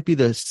assuming that might be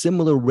the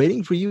similar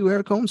rating for you,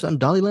 Eric Holmes, on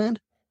Daliland?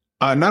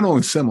 Not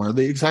only similar,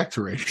 the exact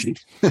rating.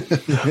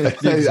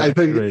 I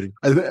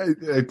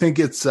think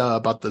it's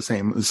about the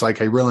same. It's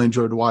like I really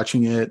enjoyed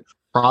watching it.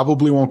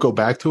 Probably won't go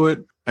back to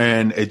it.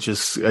 And it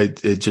just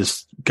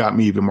got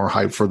me even more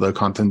hyped for the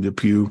Quentin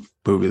Dupieux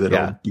movie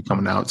that'll be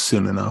coming out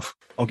soon enough.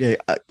 Okay,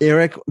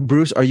 Eric,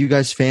 Bruce, are you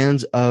guys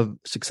fans of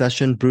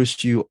Succession?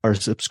 Bruce, you are a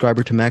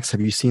subscriber to Max. Have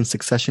you seen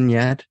Succession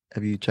yet?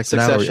 Have you checked it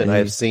out? Succession, I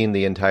have seen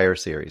the entire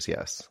series,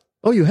 yes.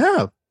 Oh, you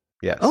have?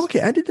 Yes. Okay,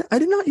 I did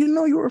not even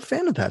know you were a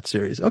fan of that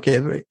series. Okay,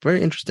 very,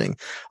 very interesting.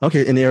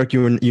 Okay, and Eric,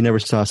 you never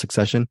saw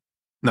Succession?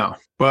 No,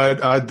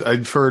 but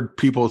I've heard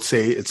people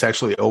say it's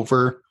actually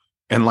over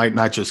and like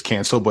not just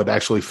canceled, but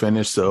actually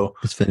finished. So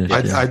it's finished.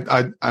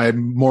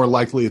 I'm more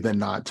likely than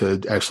not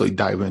to actually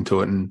dive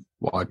into it and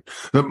watch.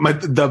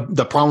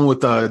 The problem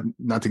with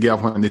not to get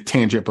off on the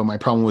tangent, but my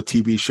problem with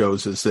TV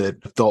shows is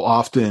that they'll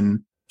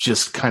often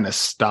just kind of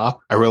stop.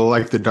 I really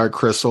like The Dark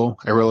Crystal.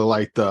 I really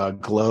like The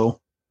Glow,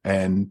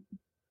 and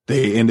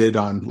they ended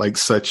on like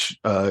such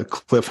a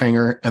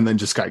cliffhanger and then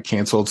just got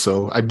canceled.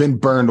 So I've been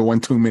burned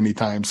one too many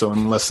times. So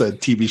unless a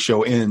TV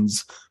show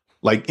ends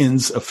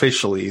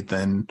officially,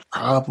 then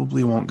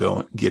probably won't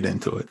get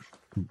into it.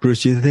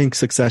 Bruce, do you think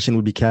Succession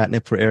would be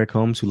catnip for Eric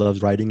Holmes, who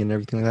loves writing and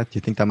everything like that? Do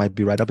you think that might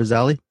be right up his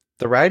alley?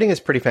 The writing is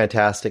pretty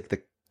fantastic.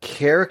 The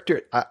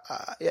character,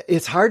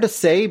 it's hard to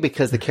say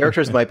because the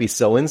characters might be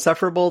so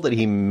insufferable that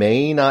he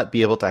may not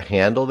be able to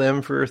handle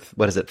them for,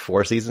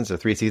 4 seasons or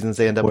 3 seasons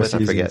they end up 4 with?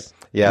 seasons. I forget.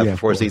 Yeah,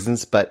 4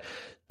 seasons. But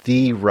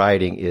the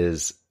writing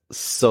is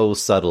so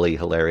subtly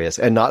hilarious,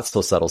 and not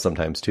so subtle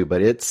sometimes too,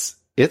 but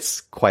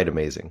it's quite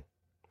amazing.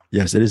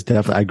 Yes, it is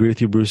definitely. I agree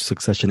with you, Bruce.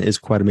 Succession is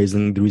quite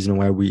amazing. The reason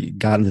why we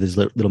got into this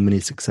little mini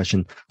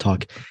Succession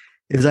talk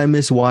is I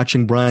miss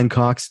watching Brian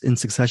Cox in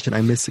Succession.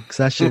 I miss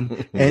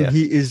Succession, and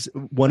he is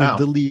one of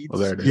the leads. Well,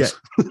 there it is.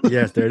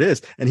 Yes, there it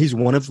is. And he's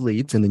one of the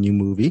leads in the new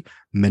movie,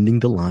 Mending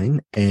the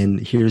Line. And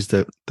here's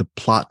the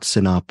plot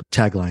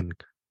tagline,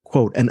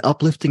 quote, an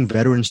uplifting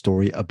veteran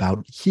story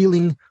about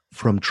healing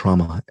from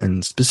trauma.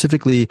 And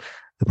specifically,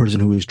 the person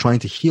who is trying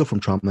to heal from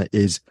trauma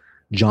is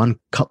John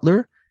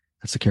Cutler.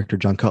 That's the character,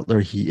 John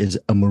Cutler. He is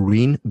a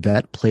Marine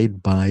vet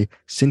played by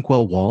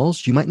Cinqua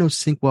Walls. You might know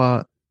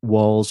Cinqua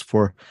Walls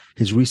for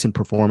his recent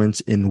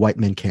performance in White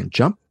Men Can't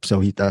Jump.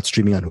 So that's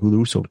streaming on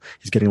Hulu. So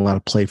he's getting a lot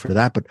of play for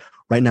that. But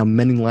right now,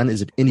 Mending the Line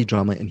is an indie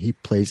drama, and he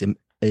plays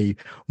a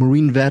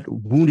Marine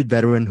wounded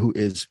veteran who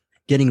is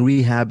getting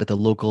rehab at the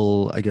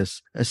local, I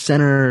guess, a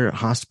center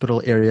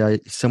hospital area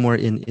somewhere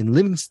in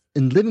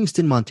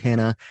Livingston,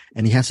 Montana.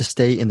 And he has to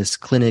stay in this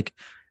clinic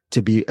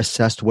to be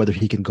assessed whether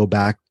he can go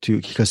back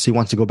because he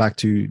wants to go back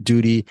to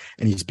duty,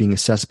 and he's being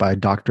assessed by a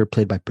doctor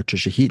played by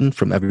Patricia Heaton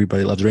from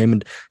Everybody Loves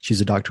Raymond. She's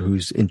a doctor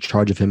who's in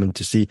charge of him and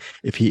to see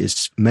if he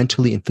is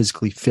mentally and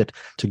physically fit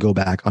to go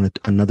back on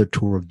another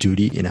tour of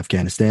duty in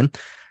Afghanistan.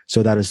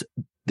 So that is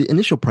the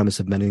initial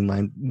premise of Mending the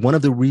Line. One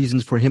of the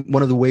reasons for him,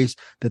 one of the ways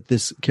that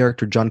this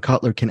character, John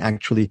Cutler, can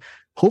actually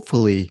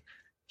hopefully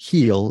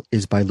heal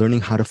is by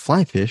learning how to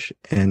fly fish.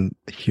 And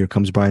here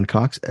comes Brian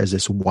Cox as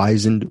this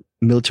wizened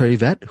military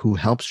vet who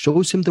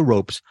shows him the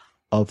ropes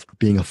of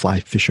being a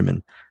fly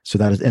fisherman. So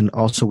that is, and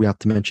also we have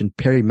to mention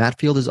Perry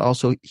Matfield is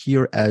also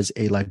here as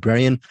a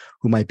librarian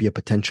who might be a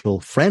potential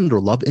friend or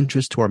love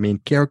interest to our main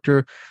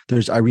character.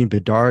 There's Irene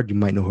Bedard. You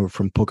might know her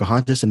from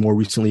Pocahontas and more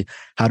recently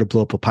How to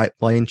Blow Up a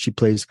Pipeline. She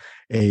plays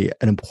an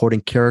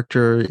important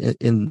character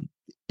in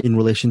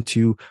relation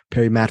to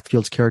Perry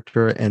Matfield's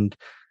character. And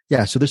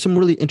yeah, so there's some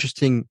really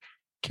interesting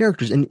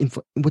characters. And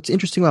what's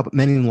interesting about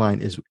Mending the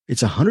Line is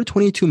it's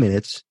 122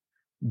 minutes.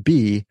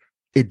 B,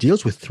 it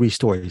deals with three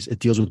stories. It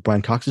deals with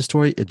Brian Cox's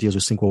story, it deals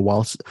with Cinqua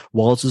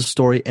Wallace's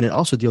story, and it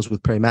also deals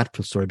with Perry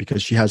Matfield's story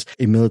because she has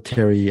a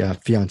military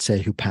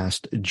fiancé who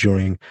passed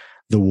during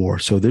the war.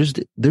 So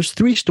there's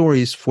three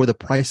stories for the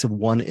price of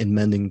one in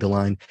Mending the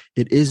Line.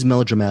 It is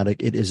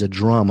melodramatic. It is a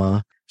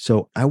drama.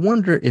 So I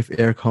wonder if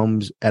Eric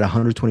Holmes, at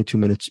 122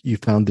 minutes, you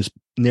found this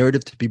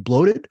narrative to be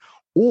bloated,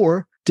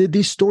 or did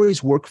these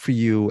stories work for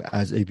you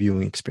as a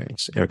viewing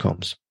experience, Eric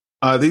Holmes?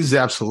 These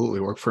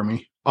absolutely work for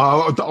me.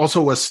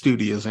 Also, Wes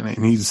Studi is in it,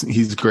 and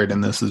he's great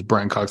in this. Is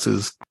Brian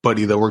Cox's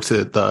buddy that works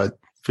at the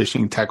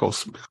fishing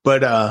tackles.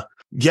 But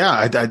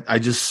yeah, I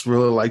just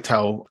really liked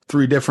how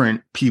three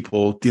different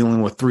people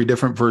dealing with three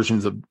different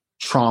versions of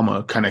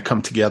trauma kind of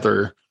come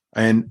together.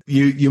 And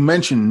you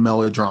mentioned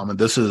melodrama.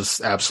 This is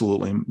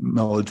absolutely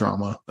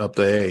melodrama up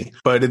the A.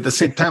 But at the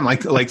same time,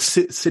 like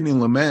Sidney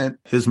Lumet,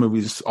 his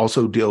movies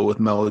also deal with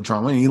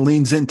melodrama, and he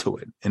leans into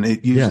it, and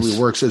it usually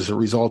works as a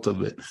result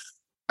of it.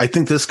 I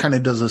think this kind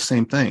of does the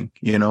same thing.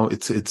 You know,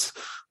 it's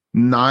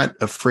not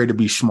afraid to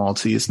be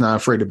schmaltzy. It's not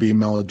afraid to be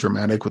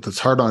melodramatic with its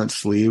heart on its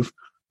sleeve.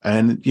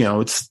 And, you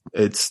know,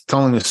 it's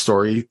telling a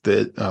story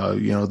that,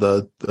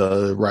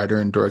 the writer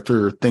and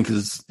director think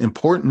is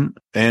important.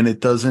 And it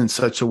does in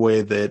such a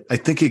way that I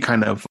think it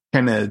kind of,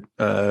 what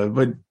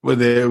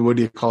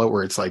do you call it?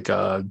 Where it's like,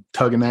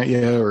 tugging at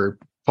you or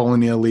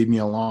pulling you, leading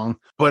you along.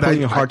 But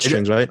pulling your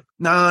heartstrings, right?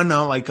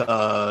 No, like,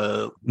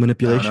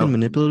 manipulation,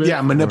 manipulative?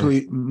 Yeah,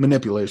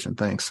 manipulation.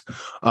 Thanks.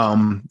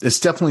 It's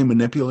definitely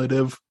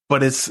manipulative,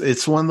 but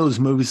it's one of those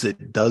movies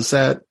that does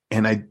that.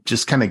 And I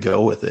just kind of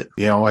go with it.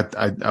 You know,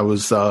 I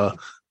was,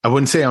 I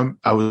wouldn't say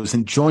I was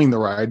enjoying the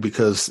ride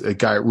because it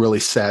got really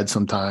sad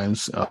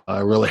sometimes,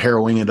 really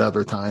harrowing at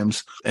other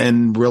times,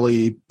 and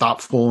really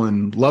thoughtful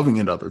and loving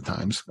at other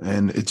times.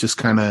 And it just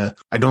kind of,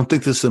 I don't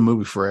think this is a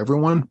movie for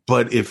everyone,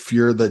 but if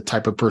you're the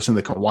type of person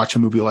that can watch a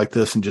movie like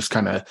this and just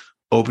kind of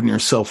open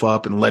yourself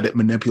up and let it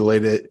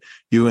manipulate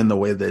you in the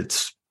way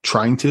that's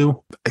trying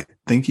to, I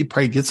think you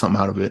probably get something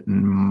out of it,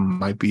 and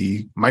might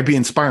be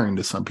inspiring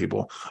to some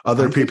people.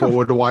 Other people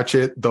would watch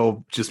it,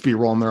 they'll just be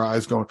rolling their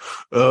eyes going,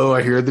 oh,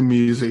 I hear the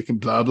music and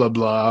blah blah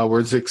blah,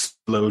 where's the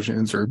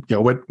explosions, or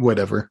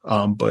whatever.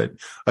 But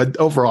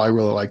overall I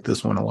really like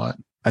this one a lot.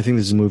 I think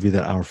this is a movie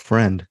that our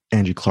friend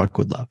Angie Clark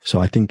would love, so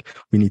I think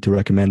we need to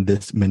recommend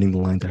this, Mending the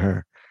Line, to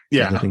her.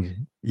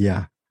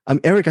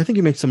 Eric, I think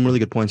you make some really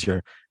good points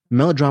here.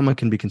 Melodrama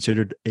can be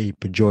considered a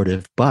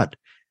pejorative, but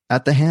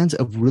at the hands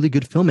of really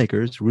good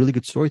filmmakers, really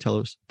good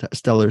storytellers,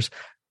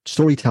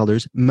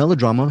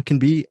 melodrama can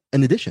be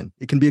an addition.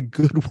 It can be a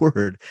good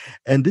word.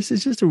 And this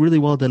is just a really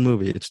well done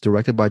movie. It's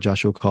directed by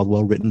Joshua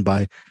Caldwell, written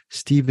by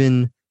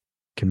Stephen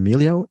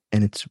Camilio,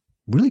 and it's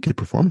really good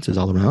performances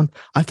all around.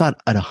 I thought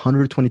at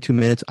 122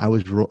 minutes,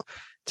 it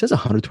says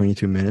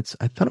 122 minutes.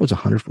 I thought it was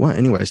 100. Well,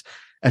 anyways,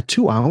 at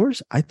 2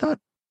 hours, I thought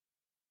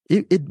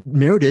it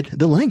merited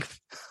the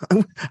length.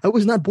 I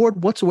was not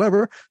bored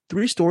whatsoever.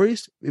 3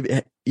 stories.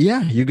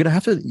 Yeah, you're gonna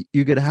have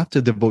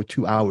to devote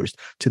 2 hours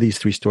to these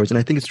 3 stories, and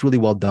I think it's really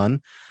well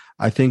done.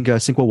 I think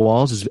Cinqua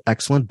Walls is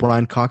excellent.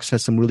 Brian Cox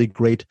has some really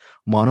great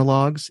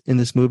monologues in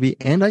this movie,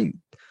 and I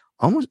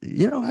almost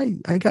teared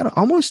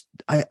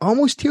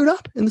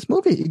up in this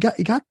movie.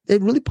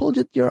 It really pulled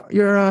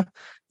your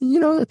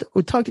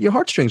it tugged at your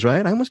heartstrings,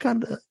 right? I almost got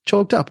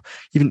choked up.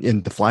 Even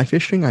in the fly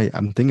fishing,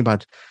 I'm thinking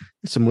about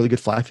some really good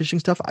fly fishing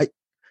stuff.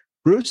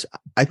 Bruce,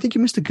 I think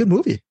you missed a good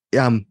movie.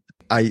 I'm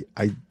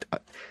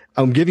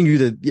giving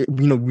you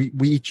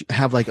we each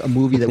have like a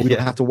movie that we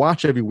don't have to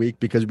watch every week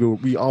because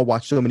we all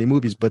watch so many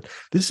movies. But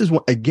this is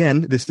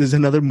this is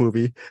another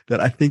movie that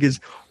I think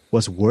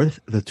was worth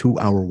the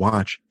 2-hour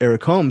watch.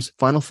 Eric Holmes,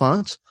 final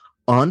thoughts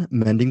on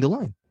Mending the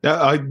Line. Yeah,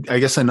 I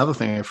guess another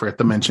thing I forgot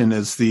to mention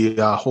is the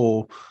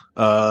whole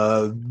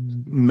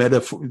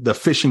metaphor, the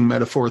fishing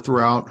metaphor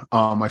throughout.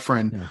 My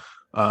friend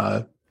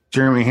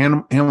Jeremy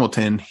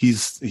Hamilton,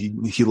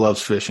 he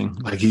loves fishing.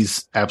 Like,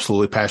 he's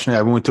absolutely passionate.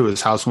 I went to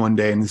his house one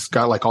day and he's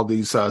got like all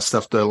these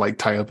stuff to like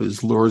tie up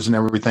his lures and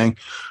everything.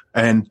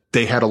 And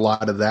they had a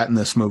lot of that in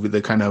this movie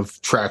that kind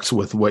of tracks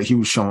with what he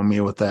was showing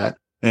me with that.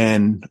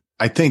 And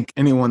I think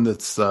anyone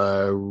that's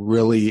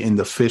really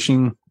into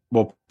fishing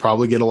will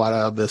probably get a lot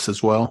out of this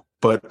as well.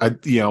 But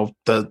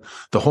the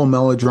whole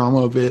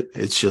melodrama of it,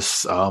 it's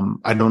just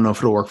I don't know if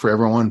it'll work for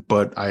everyone,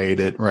 but I ate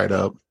it right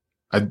up.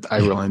 I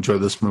really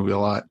enjoyed this movie a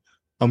lot.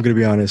 I'm gonna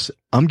be honest.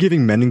 I'm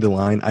giving Mending the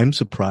Line. I'm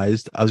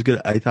surprised. I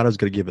thought I was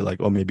gonna give it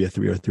like maybe a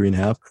 3 or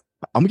 3.5.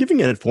 I'm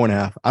giving it at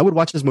 4.5. I would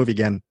watch this movie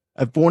again.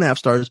 At 4.5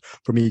 stars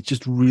for me. It's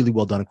just really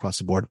well done across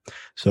the board.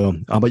 So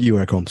how about you,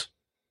 Eric Holmes?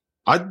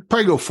 I'd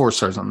probably go 4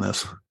 stars on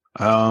this.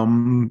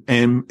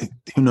 And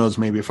who knows,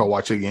 maybe if I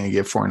watch it again, I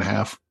give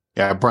 4.5.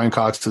 Yeah, Brian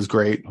Cox is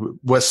great.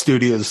 Wes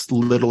Studi, as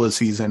little as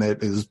he's in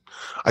it, is.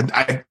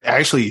 I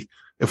actually,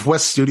 if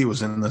Wes Studi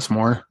was in this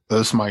more,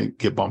 this might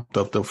get bumped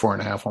up to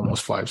 4.5,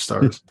 almost 5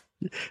 stars.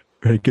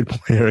 Very good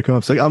point, Eric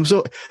Holmes. Like, I'm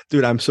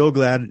so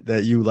glad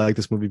that you like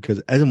this movie, because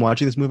as I'm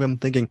watching this movie, I'm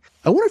thinking,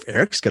 I wonder if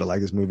Eric's gonna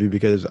like this movie,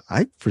 because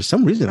for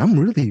some reason, I'm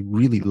really,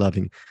 really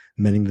loving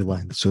Mending the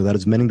Line. So that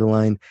is Mending the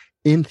Line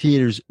in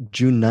theaters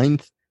June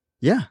 9th.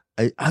 Yeah.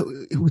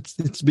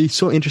 It'd be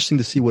so interesting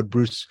to see what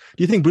Bruce.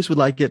 Do you think Bruce would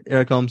like it,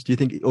 Eric Holmes? Do you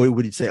think, or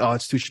would he say, "Oh,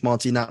 it's too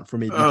schmaltzy, not for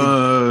me"?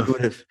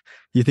 Do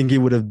you think he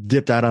would have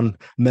dipped out on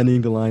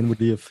Mending the Line? Would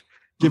he have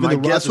given the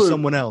rod to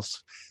someone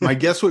else? My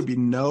guess would be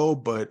no,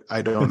 but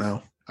I don't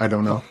know. I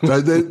don't know.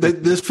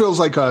 This feels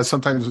like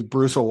sometimes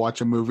Bruce will watch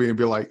a movie and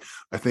be like,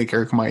 "I think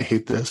Eric might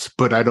hate this,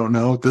 but I don't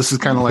know." This is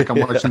kind of like I'm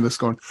watching this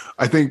going,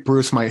 "I think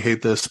Bruce might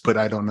hate this, but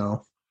I don't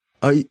know."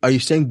 Are you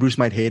saying Bruce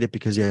might hate it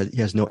because he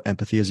has no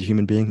empathy as a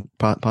human being,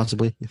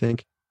 possibly, you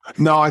think?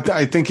 No,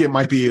 I think it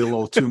might be a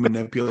little too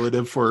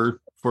manipulative for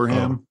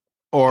him.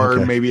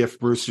 Or maybe if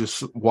Bruce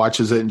just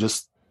watches it and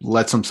just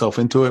lets himself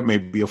into it,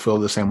 maybe he'll feel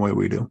the same way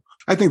we do.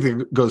 I think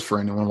it goes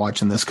for anyone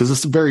watching this, because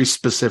it's a very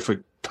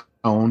specific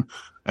tone,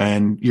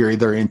 and you're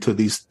either into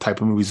these type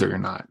of movies or you're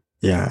not.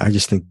 Yeah, I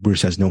just think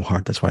Bruce has no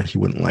heart. That's why he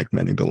wouldn't like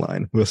Mending the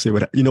Line. We'll see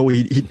what you know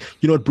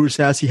what Bruce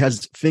has. He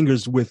has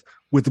fingers with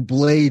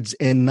blades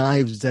and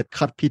knives that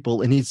cut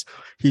people, and he's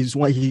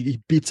why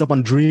he beats up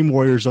on dream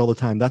warriors all the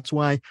time. That's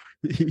why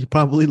he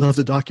probably loves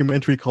a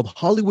documentary called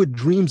Hollywood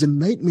Dreams and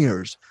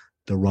Nightmares,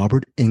 the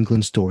Robert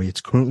Englund story. It's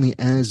currently,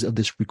 as of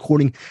this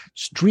recording,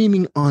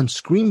 streaming on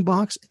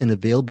Screenbox and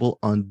available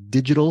on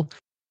digital.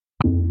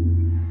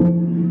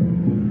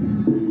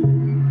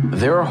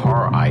 There are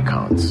horror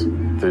icons.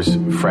 There's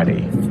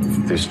Freddy,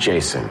 there's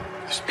Jason,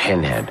 there's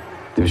Pinhead,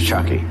 there's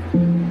Chucky.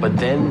 But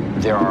then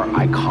there are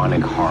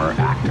iconic horror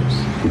actors.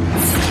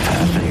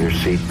 Fasten your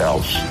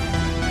seatbelts.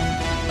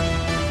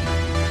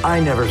 I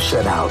never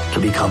set out to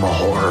become a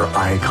horror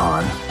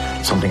icon.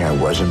 Something I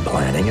wasn't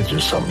planning. It's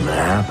just something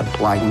that happened.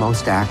 Like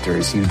most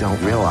actors, you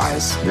don't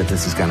realize that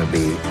this is going to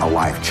be a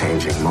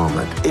life-changing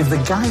moment. If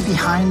the guy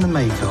behind the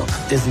makeup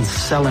isn't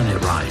selling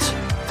it right,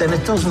 then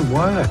it doesn't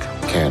work.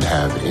 Can't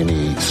have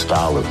any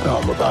style of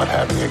film without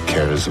having a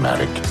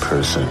charismatic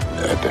person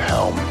at the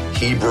helm.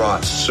 He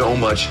brought so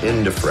much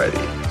into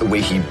Freddy, the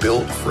way he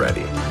built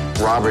Freddy.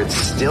 Robert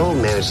still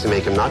managed to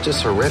make him not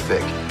just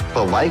horrific,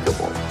 but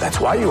likable.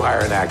 That's why you hire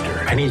an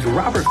actor. And he's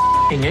Robert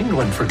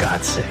Englund, for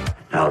God's sake.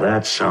 Now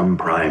that's some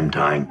prime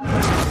time.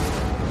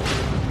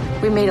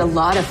 We made a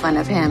lot of fun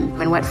of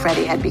him and what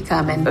Freddy had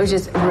become, and it was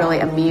just really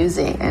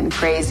amusing and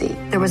crazy.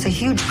 There was a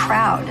huge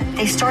crowd.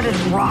 They started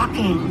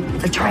rocking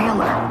the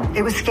trailer.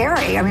 It was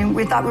scary. I mean,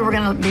 we thought we were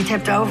going to be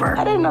tipped over.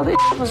 I didn't know this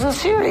was so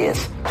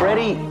serious.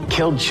 Freddy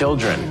killed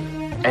children,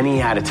 and he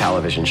had a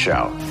television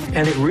show.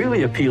 And it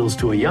really appeals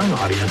to a young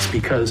audience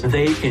because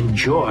they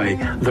enjoy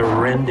the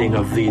rending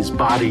of these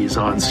bodies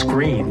on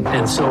screen.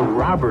 And so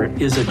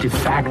Robert is a de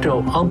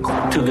facto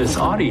uncle to this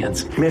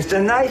audience. Mr.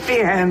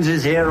 Knifey Hands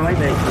is here, right?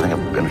 I think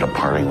I've ended up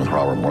partying with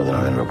Robert more than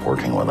I ended up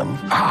working with him.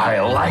 I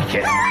like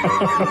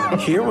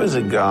it. Here was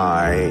a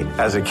guy,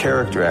 as a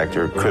character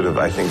actor, could have,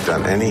 I think,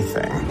 done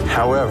anything.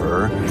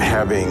 However,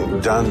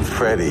 having done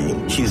Freddy,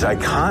 he's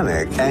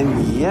iconic,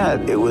 and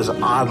yet it was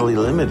oddly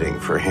limiting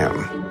for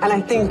him. And I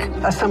think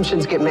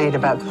assumptions get made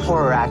about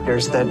horror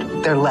actors that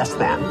they're less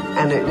than,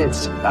 and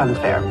it's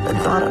unfair. I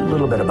thought a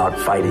little bit about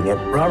fighting it.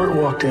 Robert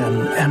walked in,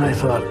 and I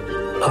thought,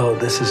 oh,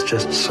 this is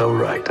just so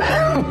right.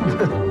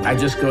 I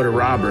just go to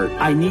Robert.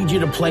 I need you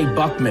to play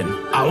Buckman.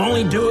 I'll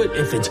only do it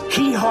if it's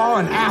hee-haw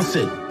and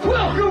acid.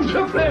 Welcome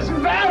to Pleasant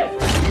Valley.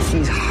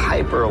 He's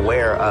hyper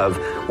aware of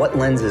what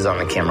lens is on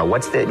the camera.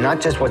 What's the,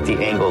 not just what the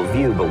angle of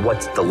view, but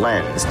what's the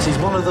lens. He's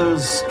one of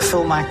those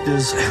film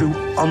actors who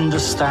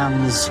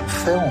understands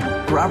film.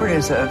 Robert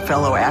as a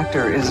fellow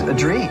actor is a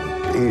dream.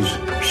 He's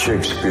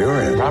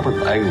Shakespearean. Robert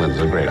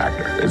Englund's a great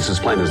actor. It's as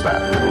plain as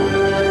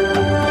that.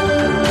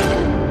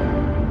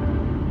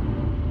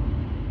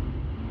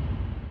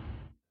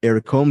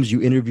 Eric Holmes,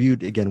 you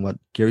interviewed, again,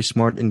 Gary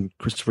Smart and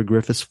Christopher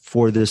Griffiths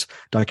for this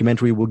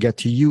documentary. We'll get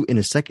to you in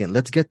a second.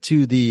 Let's get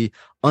to the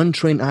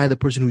untrained eye, the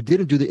person who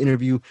didn't do the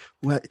interview,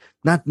 who had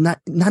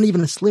not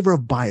even a sliver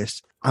of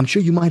bias. I'm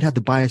sure you might have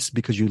the bias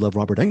because you love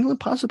Robert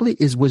Englund, possibly.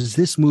 Was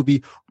this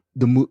movie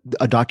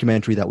a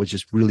documentary that was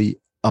just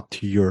really up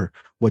to your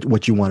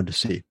what you wanted to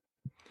see?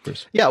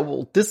 Chris? Yeah,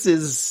 well, this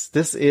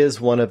is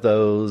one of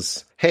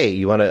those, hey,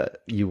 you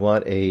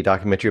want a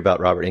documentary about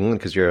Robert Englund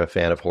because you're a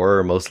fan of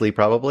horror, mostly,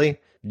 probably.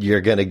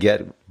 You're going to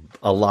get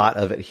a lot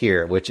of it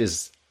here, which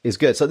is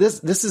good. So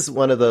this is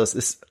one of those,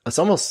 it's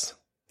almost,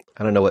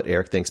 I don't know what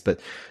Eric thinks, but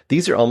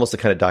these are almost the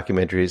kind of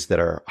documentaries that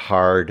are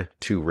hard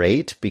to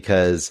rate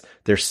because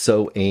they're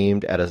so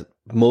aimed at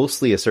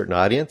mostly a certain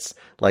audience.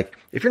 Like,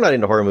 if you're not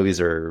into horror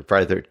movies or not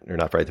Friday the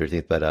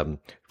 13th, but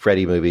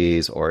Freddy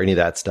movies or any of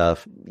that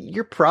stuff,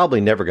 you're probably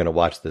never going to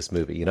watch this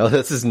movie. You know,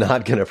 this is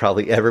not going to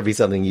probably ever be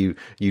something you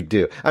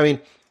do. I mean,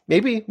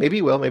 maybe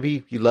you will.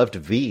 Maybe you loved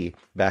V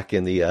back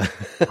in the I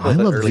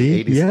love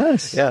early V. 80s.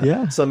 Yes.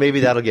 Yeah. So maybe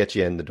that'll get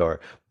you in the door.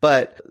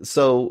 But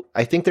so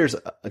I think there's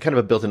a kind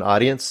of a built-in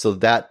audience. So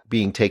that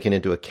being taken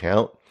into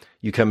account,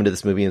 you come into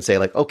this movie and say,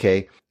 like,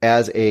 okay,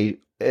 as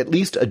at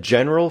least a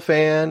general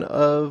fan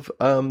of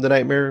the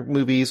Nightmare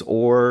movies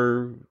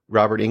or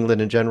Robert Englund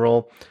in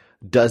general,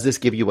 does this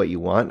give you what you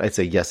want? I'd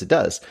say yes, it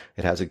does.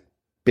 It has a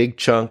big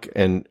chunk,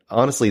 and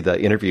honestly,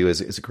 the interview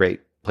is a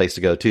great place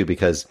to go too,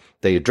 because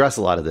they address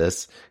a lot of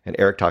this, and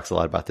Eric talks a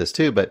lot about this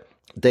too, but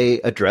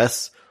they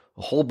address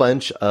a whole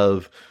bunch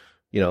of,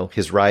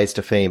 his rise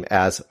to fame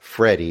as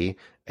Freddy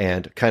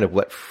and kind of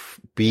what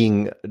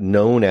being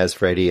known as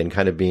Freddy and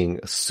kind of being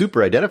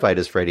super identified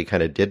as Freddy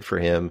kind of did for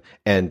him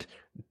and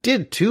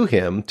did to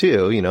him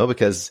too,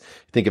 because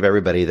think of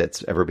everybody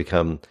that's ever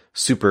become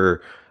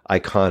super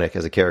iconic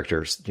as a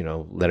character,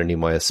 Leonard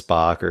Nimoy as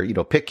Spock,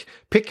 or,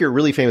 pick your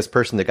really famous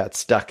person that got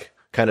stuck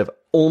kind of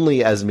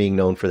only as being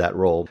known for that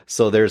role.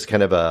 So there's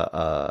kind of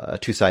a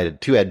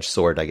two-edged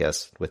sword, I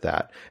guess, with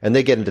that. And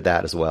they get into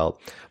that as well.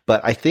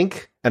 But I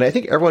think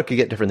everyone could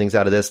get different things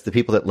out of this. The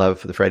people that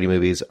love the Freddy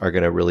movies are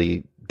going to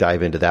really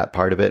dive into that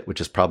part of it,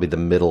 which is probably the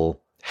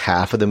middle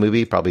half of the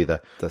movie. Probably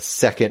the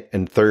second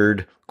and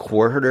third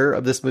quarter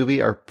of this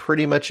movie are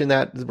pretty much in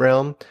that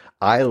realm.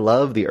 I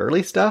love the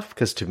early stuff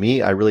because, to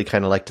me, I really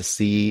kind of like to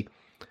see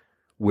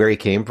where he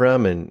came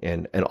from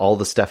and all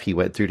the stuff he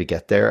went through to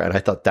get there. And I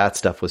thought that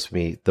stuff was, for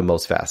me, the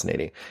most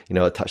fascinating.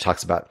 It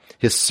talks about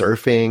his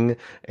surfing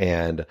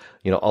and,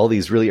 all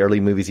these really early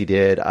movies he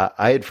did.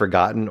 I had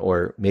forgotten,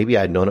 or maybe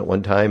I'd known it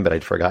one time, but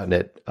I'd forgotten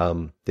it,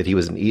 that he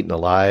was in Eaten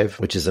Alive,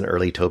 which is an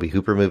early Tobe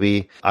Hooper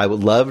movie. I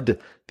loved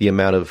the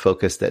amount of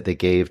focus that they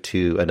gave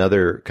to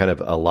another kind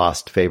of a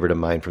lost favorite of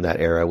mine from that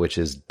era, which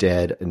is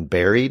Dead and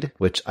Buried,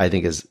 which I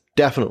think is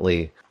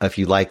definitely, if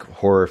you like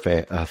horror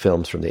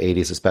films from the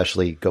 80s,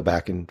 especially, go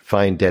back and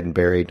find Dead and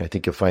Buried. I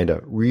think you'll find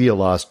a real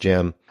lost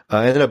gem.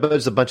 And then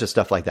there's a bunch of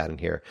stuff like that in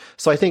here.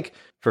 So I think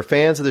for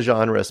fans of the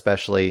genre,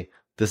 especially,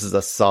 this is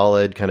a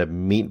solid kind of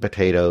meat and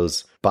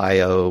potatoes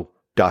bio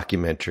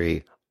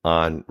documentary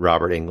on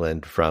Robert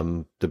Englund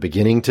from the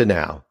beginning to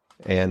now.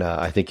 And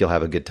I think you'll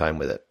have a good time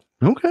with it.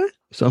 Okay.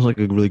 Sounds like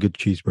a really good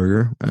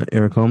cheeseburger.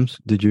 Eric Holmes,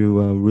 did you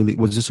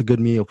was this a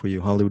good meal for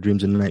you? Hollywood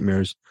Dreams and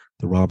Nightmares,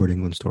 the Robert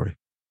Englund story.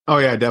 Oh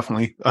yeah,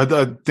 definitely. I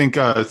think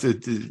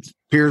it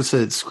appears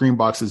that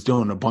Screenbox is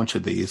doing a bunch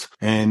of these,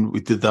 and we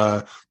did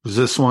was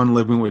this one,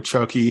 Living with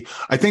Chucky.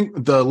 I think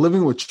the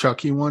Living with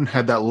Chucky one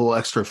had that little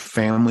extra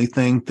family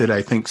thing that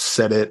I think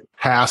set it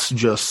past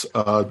just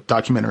a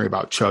documentary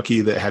about Chucky,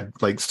 that had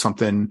like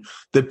something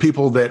that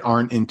people that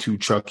aren't into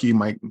Chucky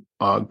might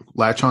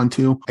latch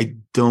onto.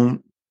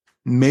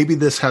 Maybe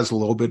this has a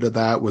little bit of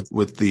that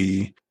with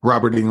the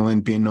Robert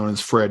Englund being known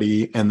as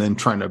Freddy and then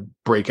trying to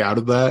break out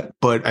of that.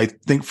 But I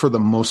think for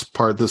the most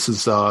part, this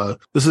is a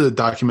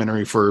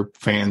documentary for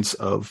fans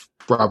of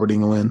Robert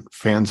Englund,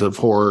 fans of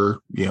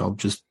horror,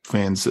 just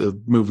fans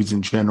of movies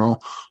in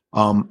general.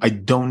 I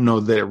don't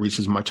know that it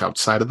reaches much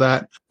outside of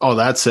that. All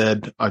that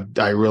said,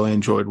 I really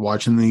enjoyed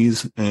watching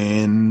these,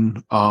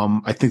 and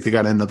I think they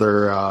got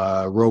another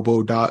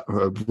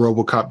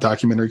RoboCop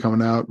documentary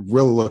coming out.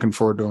 Really looking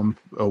forward to them,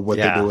 what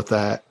they do with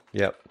that.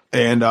 Yep.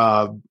 And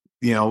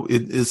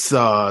there's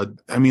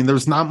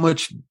not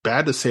much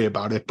bad to say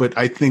about it, but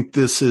I think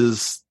this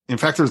is, in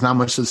fact, there's not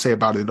much to say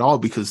about it at all,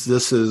 because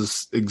this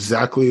is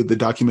exactly the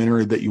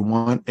documentary that you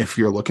want if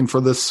you're looking for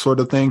this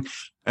sort of thing.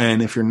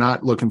 And if you're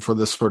not looking for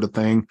this sort of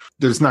thing,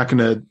 there's not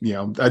going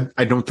to,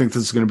 I don't think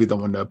this is going to be the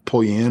one to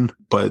pull you in.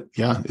 But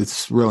yeah,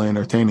 it's really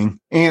entertaining.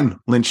 And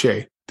Lin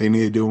Shaye. They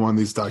need to do one of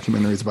these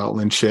documentaries about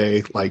Lin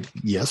Shaye like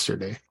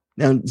yesterday.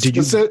 Now, did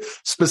you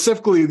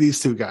specifically these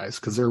two guys,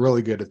 because they're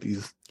really good at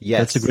these?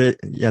 Yes,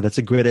 that's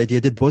a great idea.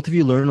 Did both of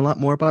you learn a lot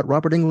more about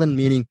Robert Englund?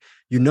 Meaning,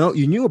 you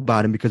knew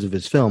about him because of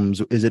his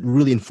films. Is it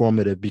really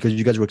informative because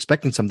you guys were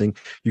expecting something,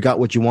 you got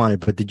what you wanted,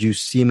 but did you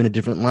see him in a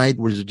different light?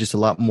 Was it just a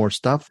lot more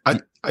stuff?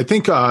 I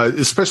think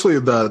especially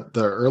the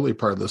early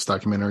part of this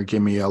documentary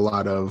gave me a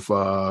lot of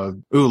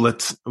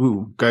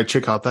gotta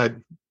check out that.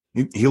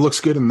 He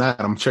looks good in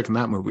that. I'm checking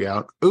that movie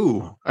out.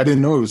 Ooh, I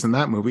didn't know he was in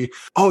that movie.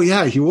 Oh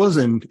yeah, he was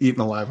in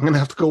Eaten Alive. I'm gonna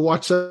have to go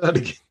watch that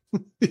again.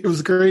 He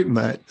was great in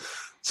that.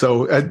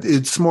 So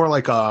it's more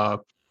like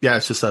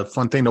it's just a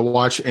fun thing to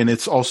watch, and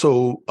it's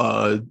also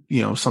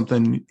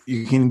something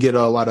you can get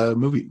a lot of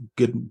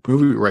good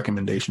movie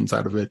recommendations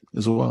out of it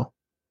as well.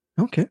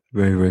 Okay,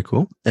 very, very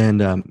cool.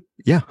 And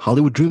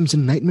Hollywood Dreams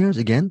and Nightmares,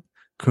 again,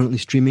 currently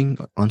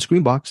streaming on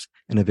Screenbox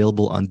and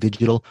available on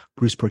digital.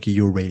 Bruce Perky,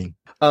 your rating?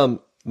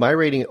 My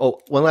rating. Oh,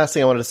 one last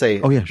thing I wanted to say.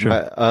 Oh yeah, sure.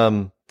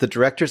 The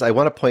directors, I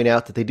want to point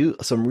out that they do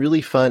some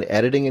really fun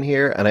editing in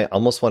here, and I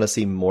almost want to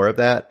see more of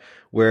that,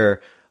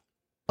 where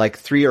like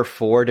 3 or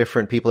 4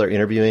 different people are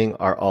interviewing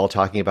are all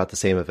talking about the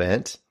same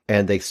event,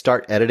 and they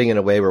start editing in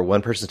a way where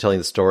one person's telling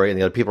the story and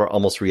the other people are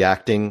almost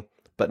reacting,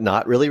 but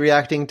not really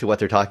reacting to what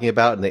they're talking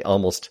about, and they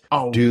almost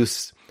do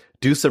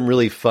some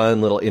really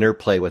fun little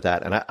interplay with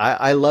that, and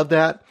I love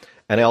that.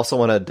 And I also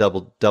want to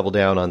double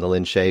down on the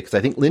Lin Shaye, because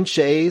I think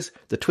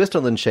the twist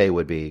on Lin Shaye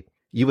would be,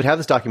 you would have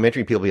this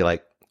documentary and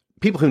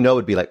people who know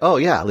would be like, oh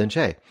yeah, Lin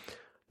Shaye.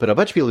 But a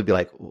bunch of people would be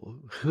like,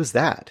 who's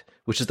that?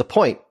 Which is the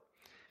point,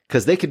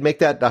 because they could make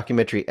that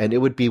documentary and it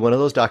would be one of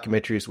those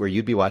documentaries where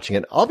you'd be watching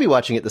it. I'll be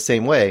watching it the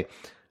same way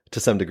to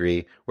some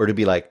degree, where it'd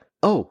be like,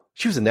 oh,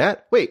 she was in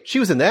that? Wait, she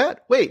was in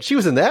that? Wait, she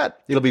was in that?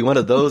 It'll be one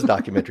of those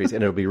documentaries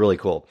and it'll be really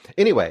cool.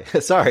 Anyway,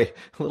 sorry,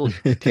 a little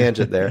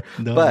tangent there.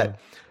 No. But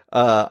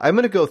I'm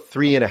going to go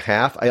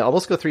 3.5. I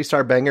almost go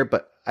 3-star banger,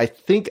 but I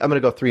think I'm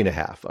going to go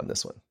 3.5 on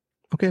this one.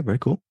 Okay, very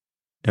cool.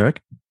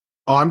 Eric?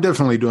 Oh, I'm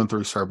definitely doing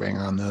 3-star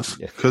banger on this,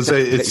 because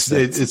it's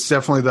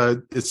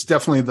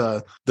definitely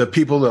the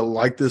people that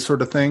like this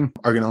sort of thing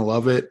are going to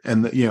love it,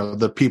 and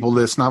the people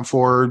that's not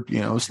for,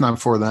 it's not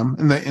for them,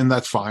 and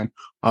that's fine.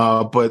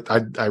 But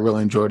I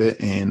really enjoyed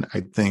it, and I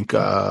think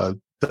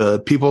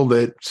the people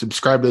that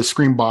subscribe to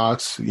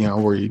Screenbox,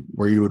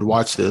 where you would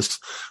watch this.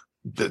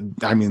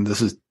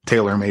 This is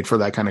tailor-made for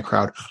that kind of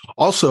crowd.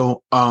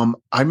 Also,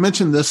 I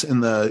mentioned this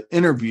in the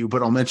interview,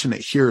 but I'll mention it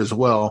here as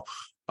well.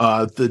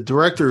 The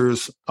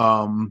directors,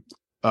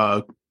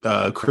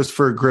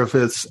 Christopher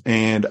Griffiths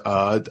and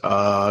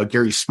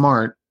Gary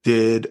Smart,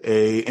 did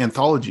a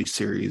anthology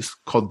series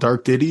called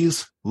Dark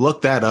Ditties.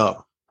 Look that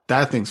up.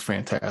 That thing's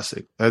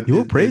fantastic. You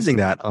were praising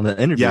that on the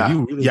interview. Yeah,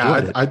 you really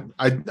enjoyed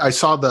it. I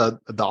saw the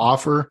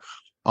offer,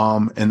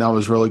 and that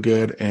was really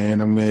good.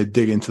 And I'm going to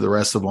dig into the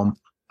rest of them.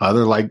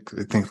 They're I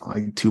think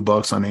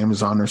 $2 on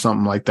Amazon or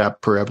something like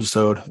that per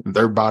episode.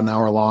 They're about an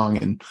hour long,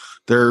 and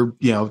they're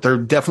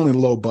definitely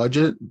low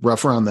budget,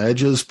 rough around the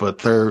edges, but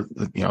they're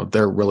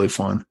really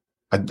fun.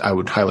 I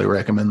would highly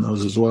recommend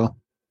those as well.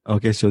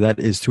 Okay, so that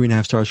is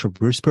 3.5 stars for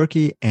Bruce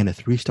Perky and a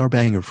 3-star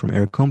banger from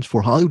Eric Combs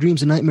for Hollywood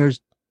Dreams and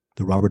Nightmares,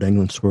 the Robert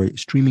Englund story,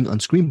 streaming on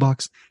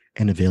Screenbox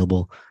and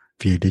available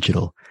via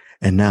digital.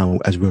 And now,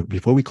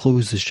 before we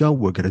close the show,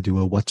 we're going to do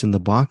a What's in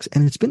the Box,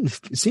 and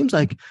it seems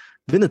like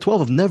been the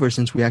 12 of never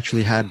since we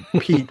actually had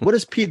Pete. What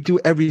does Pete do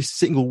every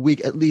single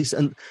week at least?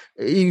 And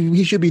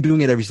he should be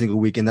doing it every single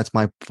week, and that's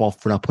my fault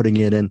for not putting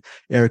it in.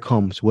 Eric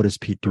Holmes, what does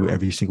Pete do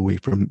every single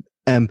week from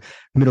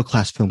middle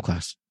class film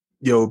class?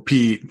 Yo,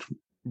 Pete,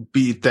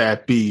 beat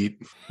that beat.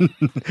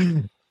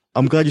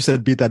 I'm glad you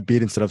said beat that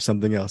beat instead of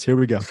something else. Here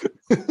we go.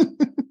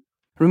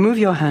 Remove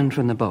your hand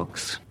from the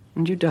box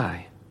and you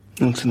die.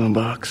 What's in the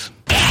box?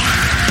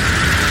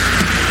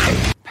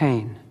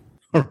 Pain.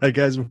 All right,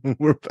 guys,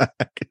 we're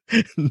back.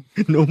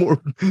 No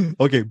more.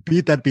 Okay,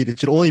 beat that beat. It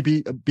should only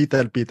be beat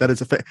that beat. That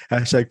is a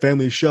hashtag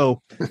family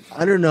show.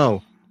 I don't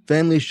know.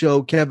 Family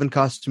show, Kevin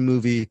Costner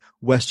movie,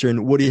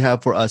 Western. What do you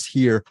have for us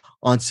here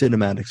on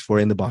Cinematics for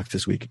In the Box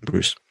this week,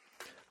 Bruce?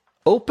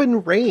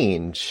 Open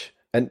Range.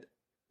 And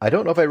I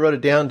don't know if I wrote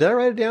it down. Did I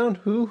write it down?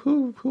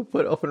 Who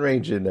put Open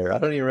Range in there? I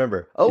don't even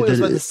remember. Oh, it was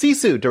the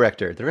Sisu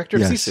director of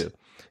Sisu.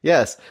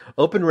 Yes,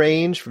 Open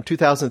Range from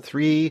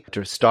 2003,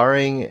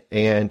 starring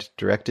and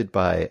directed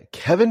by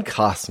Kevin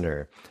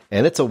Costner,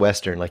 and it's a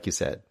Western, like you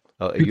said.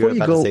 Oh, you're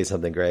about to say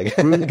something, Greg.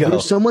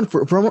 There's someone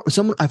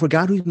I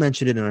forgot who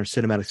mentioned it in our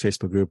Cinematics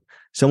Facebook group.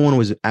 Someone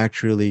was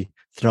actually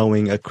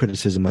throwing a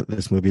criticism of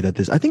this movie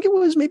I think it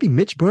was maybe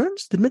Mitch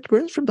Burns. Did Mitch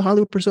Burns from the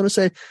Hollywood Persona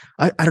say?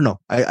 I don't know.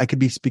 I could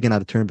be speaking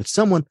out of turn, but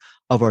someone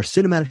of our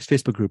Cinematics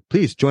Facebook group,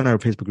 please join our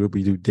Facebook group.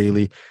 We do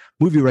daily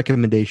movie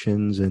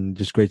recommendations and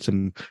just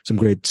some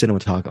great cinema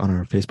talk on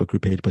our Facebook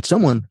group page. But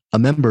a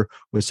member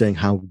was saying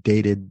how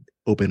dated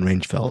Open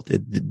Range felt.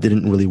 It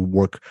didn't really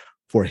work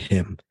for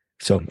him.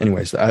 So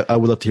anyways, I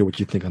would love to hear what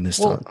you think on this,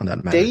 on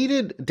that matter.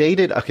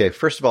 Dated. Okay.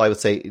 First of all, I would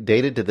say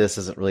dated to this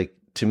isn't really,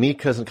 to me,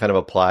 doesn't kind of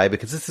apply,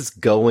 because this is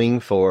going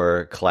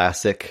for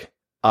classic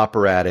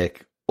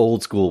operatic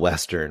old school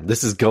Western.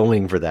 This is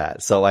going for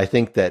that. So I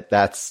think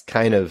that's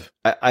kind of,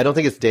 I don't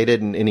think it's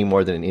dated in any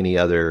more than any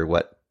other,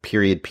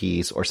 period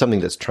piece or something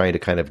that's trying to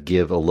kind of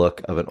give a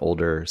look of an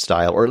older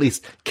style, or at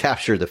least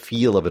capture the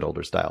feel of an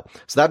older style.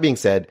 So that being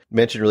said,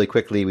 mentioned really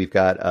quickly, we've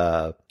got,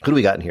 who do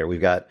we got in here? We've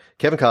got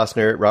Kevin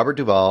Costner, Robert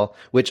Duvall,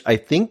 which I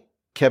think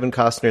Kevin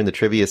Costner in the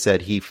trivia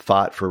said he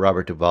fought for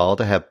Robert Duvall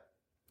to have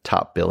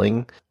top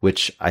billing,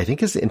 which I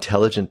think is an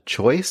intelligent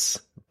choice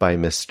by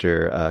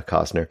Mr.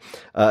 Costner.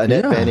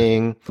 Annette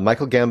Bening,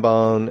 Michael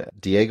Gambon,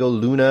 Diego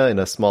Luna in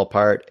a small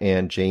part,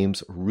 and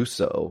James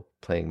Russo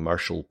playing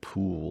Marshall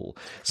Poole.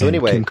 So and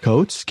anyway, Kim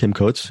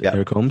Coates,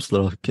 Eric Holmes,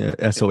 little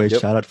SOH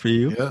shout out for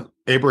you. Yeah.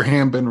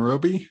 Abraham Ben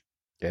Roby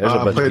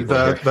played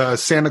the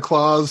Santa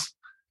Claus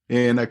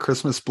in A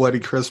Christmas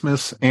Bloody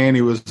Christmas, and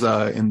he was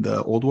in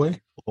the Old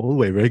Way. Old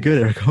Way, very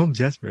good, Eric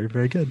Holmes. Yes, very,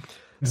 very good.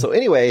 So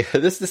anyway,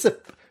 this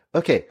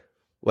okay.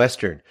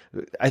 Western.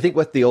 I think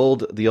what the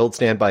old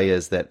standby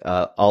is that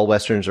all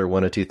Westerns are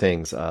one of two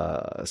things.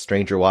 A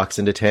stranger walks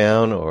into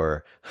town,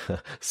 or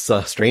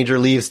a stranger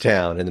leaves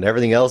town, and then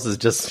everything else is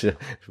just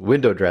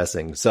window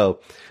dressing.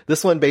 So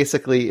this one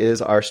basically is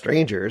our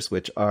strangers,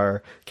 which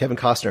are Kevin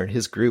Costner and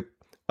his group.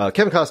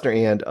 Kevin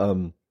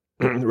Costner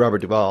and Robert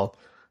Duvall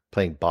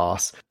playing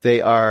Boss. They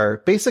are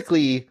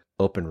basically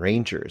open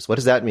rangers. What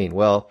does that mean?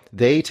 Well,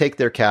 they take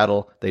their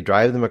cattle, they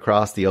drive them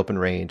across the open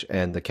range,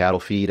 and the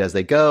cattle feed as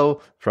they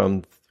go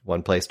from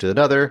one place to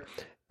another.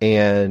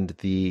 And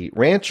the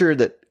rancher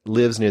that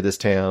lives near this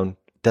town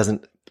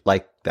doesn't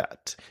like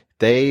that.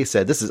 They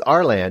said, this is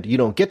our land. You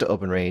don't get to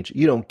open range.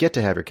 You don't get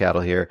to have your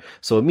cattle here.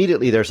 So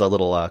immediately there's a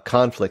little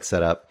conflict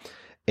set up.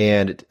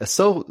 And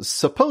so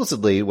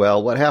supposedly,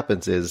 well, what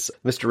happens is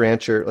Mr.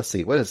 Rancher, let's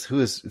see,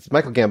 it's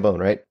Michael Gambon,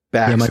 right?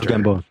 Baxter. Yeah, Michael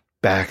Gambon.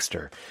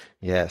 Baxter.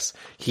 Yes.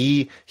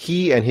 He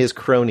and his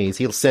cronies,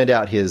 he'll send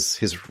out his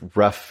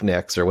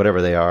roughnecks or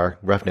whatever they are.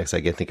 Roughnecks,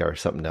 I think, are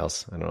something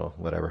else. I don't know,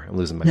 whatever. I'm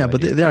losing my Yeah, idea.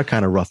 but they are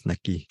kind of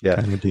roughnecky. Yeah.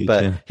 Kind of dudes,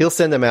 but he'll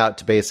send them out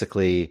to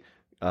basically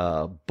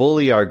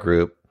bully our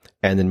group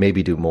and then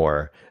maybe do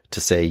more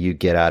to say, you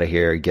get out of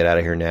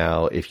here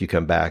now. If you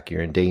come back,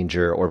 you're in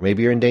danger, or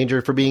maybe you're in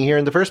danger for being here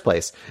in the first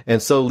place.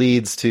 And so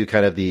leads to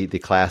kind of the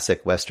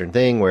classic Western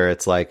thing where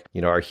it's like,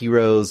 our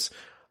heroes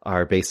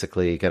are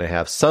basically going to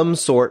have some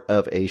sort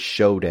of a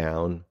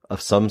showdown of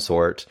some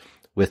sort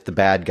with the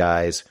bad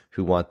guys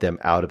who want them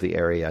out of the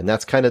area. And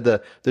that's kind of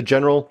the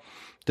general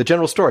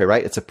story,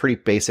 right? It's a pretty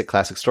basic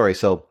classic story.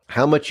 So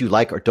how much you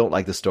like or don't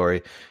like the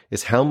story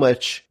is how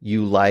much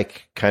you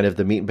like kind of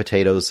the meat and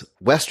potatoes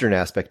Western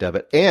aspect of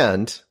it,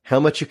 and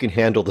how much you can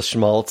handle the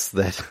schmaltz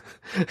that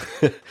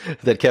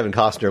Kevin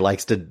Costner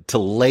likes to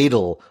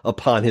ladle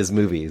upon his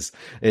movies.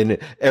 And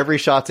every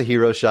shot's a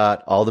hero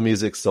shot, all the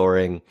music's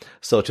soaring.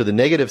 So to the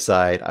negative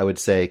side, I would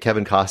say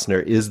Kevin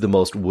Costner is the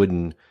most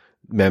wooden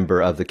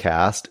member of the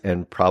cast,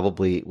 and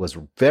probably was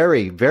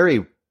very,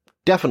 very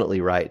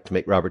definitely right to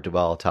make Robert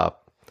Duvall top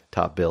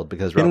build,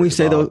 because can we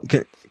say though?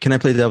 Can I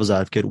play the devil's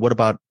advocate?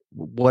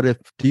 What if?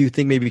 Do you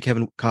think maybe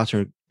Kevin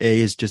Costner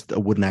is just a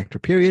wooden actor?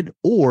 Period.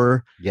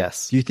 Or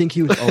yes, do you think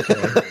he was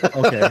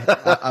okay?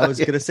 I was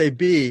gonna say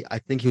B. I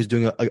think he was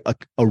doing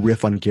a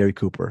riff on Gary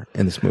Cooper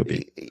in this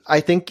movie. I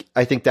think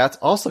that's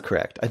also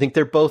correct. I think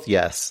they're both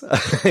yes. I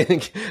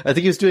think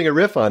he was doing a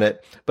riff on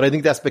it, but I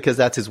think that's because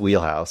that's his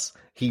wheelhouse.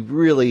 He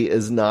really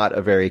is not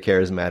a very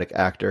charismatic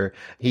actor.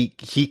 He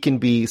can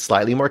be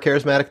slightly more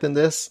charismatic than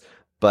this,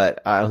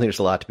 but I don't think there's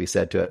a lot to be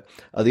said to it.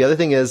 The other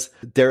thing is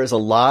there is a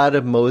lot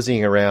of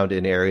moseying around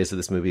in areas of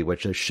this movie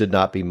which there should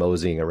not be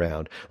moseying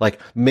around. Like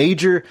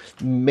major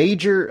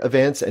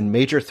events and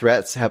major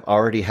threats have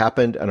already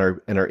happened and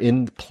are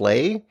in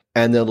play,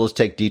 and then they'll just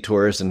take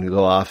detours and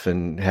go off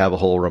and have a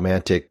whole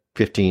romantic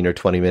 15 or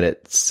 20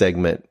 minute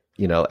segment,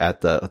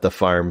 at the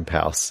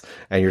farmhouse,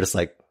 and you're just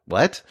like,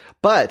 what?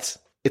 But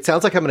it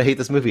sounds like I'm going to hate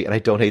this movie, and I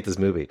don't hate this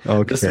movie.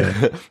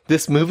 Okay.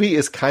 This movie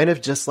is kind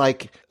of just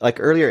like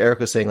earlier Eric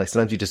was saying, like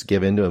sometimes you just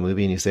give into a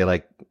movie and you say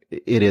like,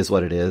 it is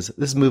what it is.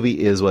 This movie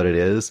is what it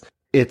is.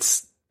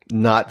 It's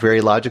not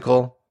very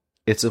logical.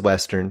 It's a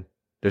Western.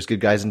 There's good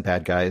guys and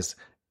bad guys,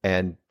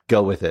 and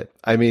go with it.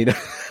 I mean,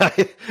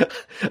 I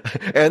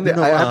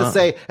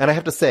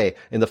have to say,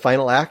 in the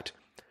final act,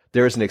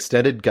 there is an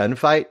extended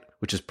gunfight,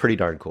 which is pretty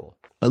darn cool.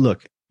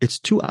 Look, it's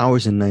 2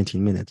 hours and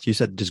 19 minutes. You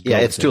said just go. Yeah,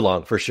 it's too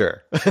long for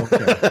sure.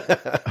 Okay.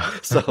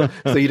 so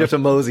you'd have to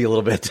mosey a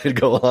little bit to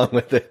go along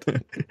with it.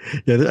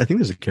 Yeah, I think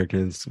there's a character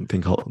in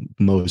something called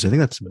Mose. I think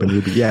that's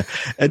Benubi. Yeah.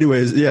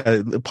 Anyways,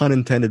 yeah, pun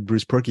intended,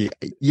 Bruce Perky.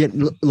 Yeah,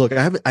 look,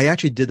 I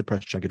actually did the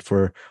press junket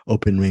for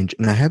Open Range,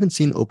 and I haven't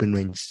seen Open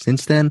Range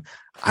since then.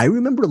 I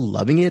remember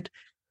loving it.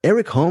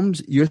 Eric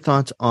Holmes, your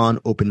thoughts on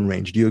Open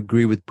Range? Do you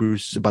agree with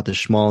Bruce about the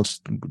schmaltz,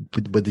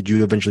 but did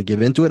you eventually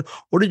give into it?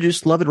 Or did you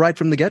just love it right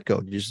from the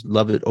get-go? You just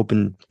love it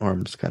open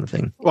arms kind of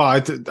thing? Well,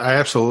 I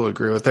absolutely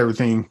agree with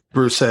everything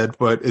Bruce said,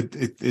 but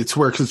it's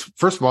where, because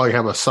first of all, you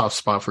have a soft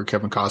spot for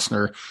Kevin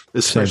Costner,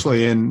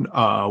 especially in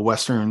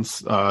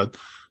Westerns.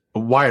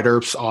 Wyatt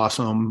Earp's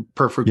awesome.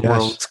 Perfect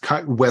World's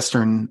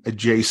Western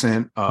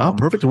adjacent.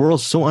 Perfect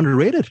World's so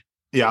underrated.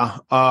 Yeah.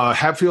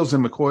 Hatfields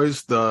and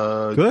McCoys,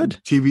 the Good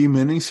TV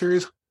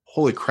miniseries.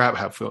 Holy crap,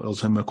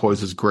 Hatfields and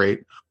McCoys is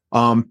great.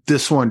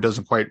 This one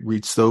doesn't quite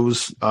reach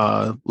those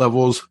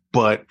levels,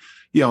 but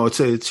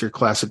it's your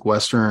classic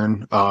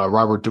Western.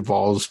 Robert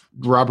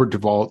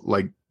Duvall,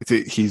 like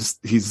he's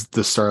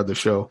the star of the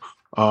show.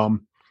 And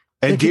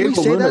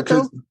Diego Luna.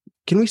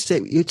 Can we say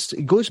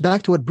it goes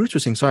back to what Bruce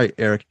was saying? Sorry,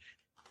 Eric.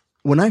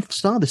 When I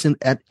saw this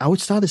I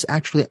saw this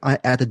actually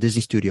at the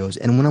Disney Studios,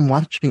 and when I'm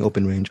watching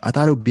Open Range, I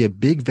thought it would be a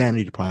big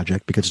vanity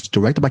project because it's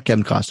directed by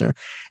Kevin Costner.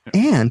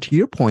 And to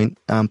your point,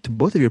 to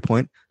both of your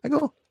point, I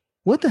go,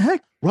 what the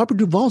heck? Robert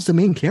Duvall's the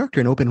main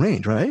character in Open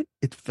Range, right?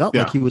 It felt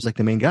like he was like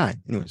the main guy.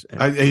 Anyways,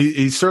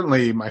 he's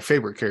certainly my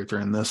favorite character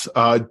in this.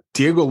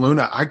 Diego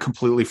Luna, I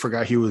completely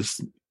forgot he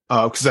was,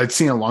 because I'd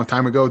seen it a long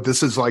time ago.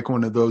 This is like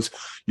one of those,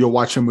 you'll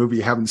watch a movie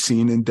you haven't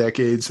seen in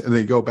decades, and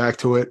then you go back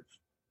to it,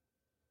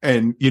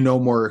 and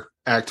more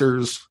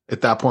actors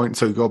at that point,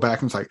 so you go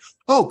back and it's like,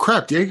 oh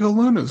crap, Diego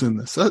Luna's in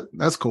this.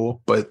 That's cool.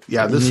 But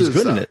yeah, this is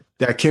good in it.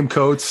 Yeah, Kim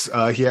Coates,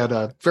 he had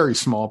a very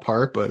small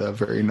part, but a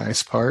very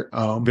nice part.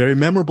 Very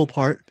memorable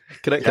part.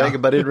 Can I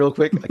butt in real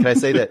quick? Can I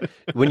say that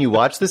when you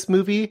watch this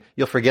movie,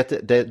 you'll forget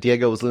that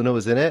Diego Luna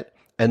was in it,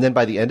 and then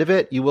by the end of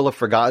it, you will have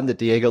forgotten that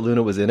Diego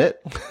Luna was in it,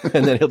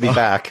 and then he'll be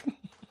back.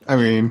 I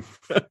mean,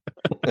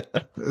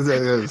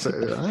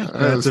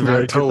 that's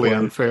not totally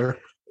unfair.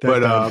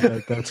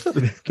 That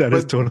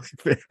is totally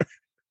fair.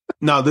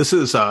 No, this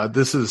is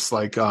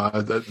like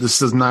this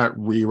does not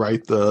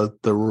rewrite the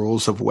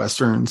rules of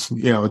Westerns.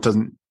 It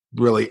doesn't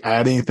really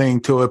add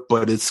anything to it,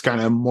 but it's kind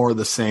of more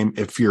the same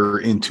if you're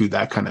into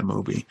that kind of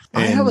movie.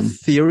 I have a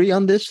theory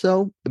on this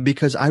though,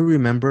 because I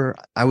remember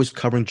I was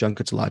covering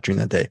junkets a lot during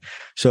that day.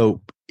 So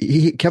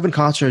Kevin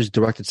Costner has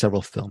directed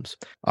several films.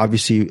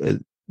 Obviously,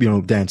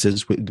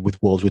 Dances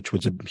with Wolves, which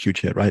was a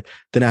huge hit, right?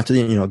 Then after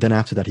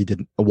that, he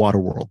did A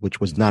Waterworld, which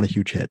was not a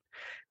huge hit.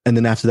 And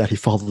then after that, he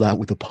followed that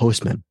with The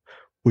Postman,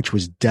 which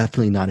was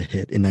definitely not a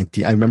hit in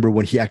 19. I remember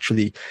when he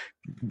actually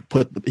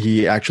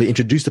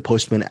introduced The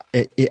Postman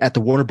at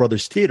the Warner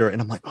Brothers Theater. And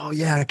I'm like, oh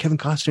yeah, Kevin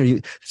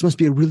Costner, this must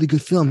be a really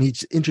good film.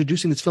 He's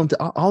introducing this film to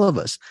all of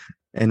us.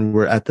 And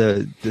we're at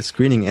the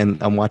screening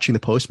and I'm watching The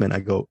Postman. I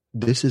go,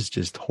 this is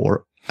just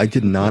horror. I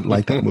did not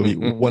like that movie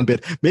one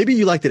bit. Maybe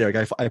you liked it,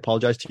 Eric. I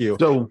apologize to you.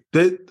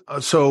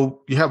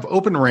 So you have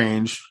Open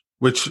Range,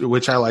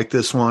 which I like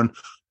this one,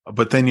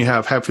 but then you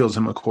have Hatfields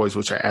and McCoys,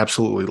 which I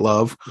absolutely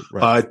love.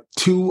 Right.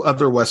 Two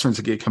other Westerns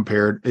that get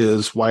compared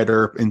is Wyatt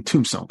Earp and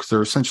Tombstone, because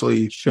they're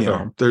essentially,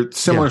 they're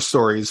similar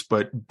stories,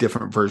 but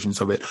different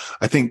versions of it.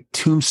 I think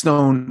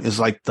Tombstone is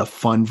like the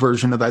fun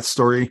version of that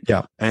story.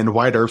 Yeah. And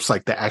Wyatt Earp's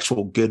like the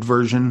actual good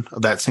version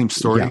of that same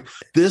story. Yeah.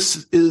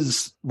 This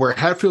is where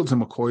Hatfields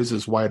and McCoys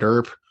is Wyatt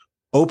Earp.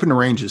 Open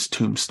Range is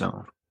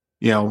Tombstone.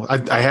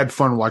 I had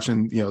fun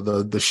watching,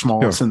 the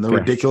schmaltz and the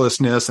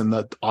ridiculousness and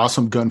the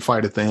awesome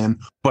gunfight at the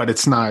end, but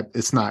it's not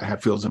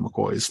Hatfields and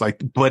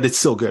McCoys, but it's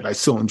still good. I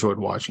still enjoyed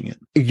watching it.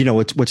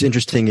 What's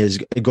interesting is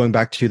going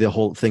back to the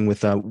whole thing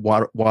with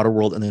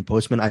Waterworld and then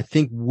Postman. I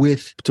think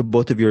to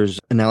both of your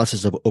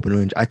analysis of Open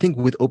Range, I think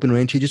with Open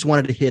Range, he just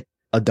wanted to hit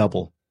a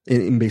double.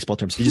 In baseball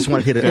terms, he just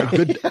wanted to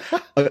hit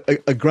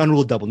a ground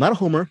rule double, not a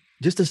homer,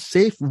 just a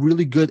safe,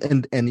 really good.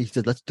 And he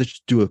said, let's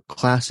just do a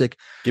classic.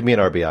 Give me an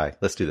RBI.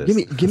 Let's do this.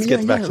 Let's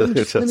get back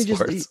to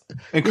sports.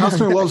 And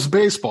Costner loves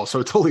baseball,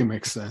 so it totally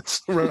makes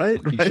sense. Right?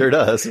 He sure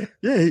does.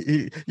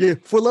 Yeah.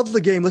 For love of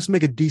the game, let's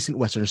make a decent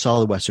Western, a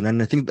solid Western.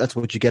 And I think that's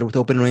what you get with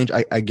Open Range.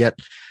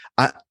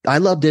 I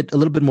loved it a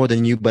little bit more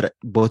than you, but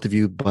both of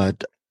you,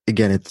 but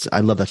again,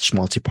 I love that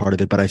schmaltzy part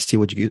of it, but I see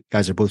what you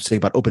guys are both saying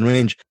about Open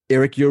Range.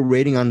 Eric, your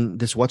rating on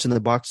this What's in the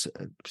Box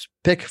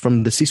pick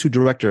from the Sisu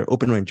director,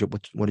 Open Range.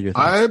 What are your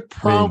thoughts? I'd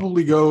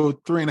probably go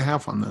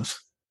 3.5 on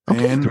this.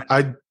 Okay. And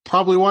I'd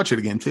probably watch it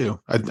again too.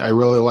 I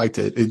really liked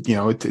it.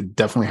 It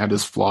definitely had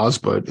its flaws,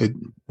 but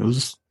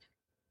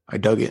I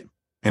dug it.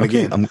 And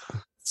again,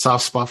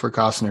 soft spot for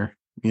Costner.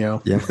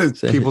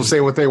 People say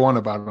what they want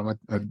about him.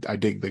 I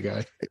dig the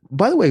guy.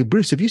 By the way,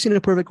 Bruce, have you seen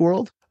A Perfect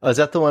World? Is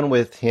that the one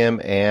with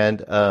him and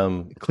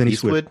Clint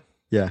Eastwood?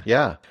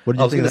 Yeah. What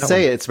I was going to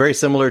say it's very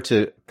similar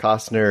to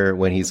Costner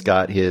when he's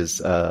got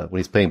his when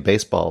he's playing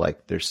baseball.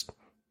 Like there's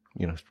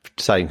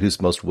deciding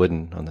who's most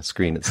wooden on the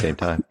screen at the same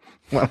time.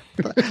 Well,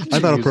 I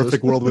thought A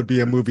Perfect World would be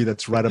a movie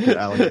that's right up your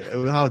alley.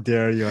 How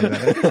dare you on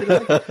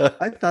that?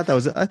 I thought that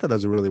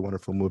was a really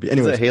wonderful movie.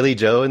 Anyway, is Haley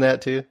Joe in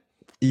that too?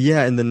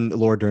 Yeah, and then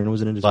Laura Dern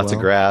was in it as well. Lots of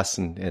grass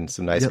and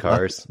some nice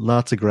cars.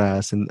 Lots of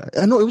grass, and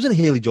I know it wasn't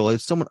Haley Joel.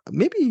 It's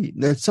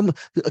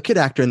a kid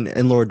actor,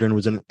 and Laura Dern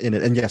was in it.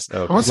 And yes,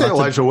 I want to say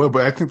Elijah Wood,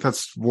 but I think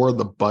that's War of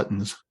the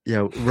Buttons.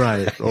 Yeah,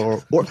 right.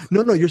 Or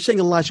no, you're saying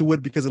Elijah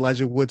Wood because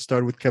Elijah Wood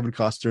started with Kevin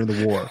Costner in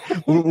the war.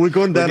 We're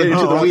going down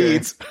into the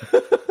weeds.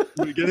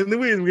 We get in the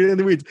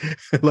weeds.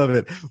 I love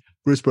it.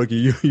 Bruce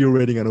Berkey, your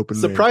rating on Open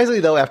Range. Surprisingly,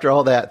 though, after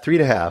all that,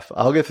 3.5.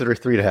 I'll give it a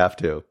 3.5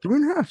 too.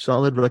 3.5,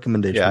 solid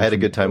recommendation. Yeah, I had a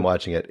good time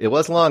watching it. It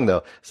was long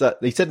though. So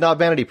he said not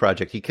vanity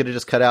project. He could have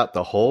just cut out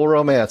the whole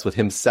romance with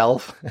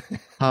himself,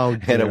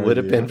 and it would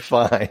have been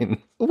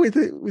fine. Oh, wait,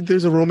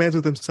 there's a romance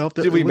with himself.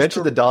 Did we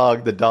mention the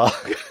dog? The dog.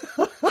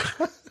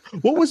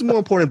 What was more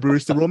important,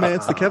 Bruce? The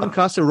romance, the Kevin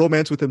Costner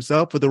romance with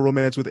himself, or the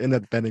romance with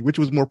Annette Bening? Which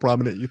was more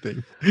prominent, you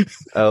think?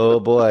 Oh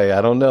boy,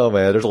 I don't know,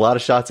 man. There's a lot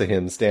of shots of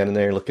him standing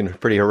there looking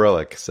pretty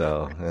heroic.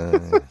 So,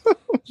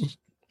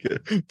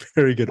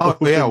 very good. Oh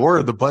yeah, War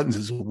of the Buttons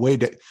is way.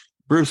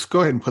 Bruce, go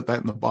ahead and put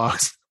that in the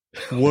box.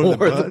 War of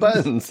the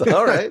Buttons.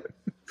 All right.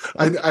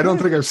 I don't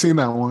think I've seen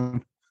that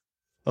one.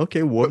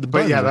 Okay, War of the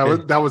But Buttons. yeah,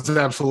 that was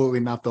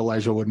absolutely not the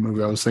Elijah Wood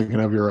movie I was thinking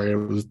of. You're right. It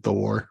was The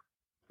War.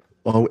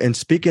 Oh, and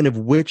speaking of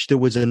which, there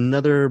was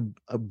another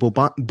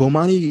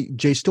Bomani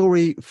J.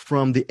 Story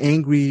from The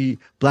Angry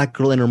Black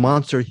Girl and Her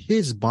Monster.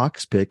 His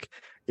box pick.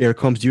 Eric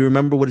Holmes, do you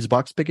remember what his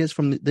box pick is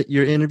from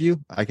your interview?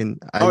 That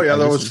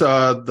was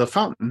The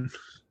Fountain.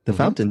 The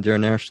Fountain,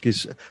 Darren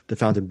Aronofsky's The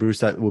Fountain.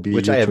 Bruce, that will be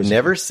which I have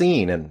never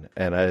seen,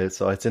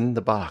 so it's in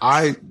the box.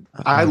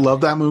 I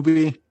love that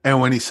movie, and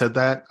when he said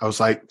that, I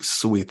was like,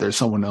 "Sweet, there's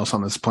someone else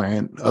on this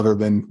planet other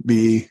than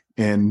me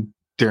and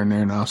Darren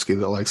Aronofsky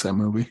that likes that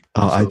movie."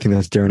 I think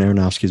that's Darren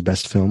Aronofsky's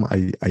best film.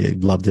 I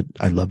loved it.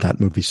 I love that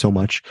movie so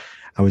much.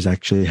 I was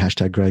actually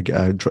 #Greg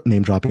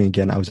name dropping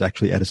again. I was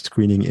actually at a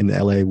screening in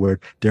LA where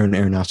Darren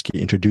Aronofsky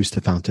introduced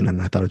The Fountain,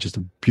 and I thought it was just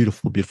a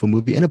beautiful, beautiful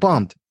movie, and it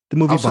bombed. The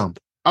movie bombed.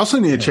 I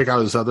also need to check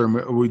out his other.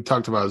 We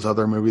talked about his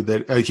other movie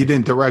that he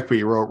didn't direct, but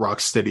he wrote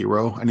Rocksteady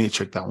Row. I need to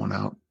check that one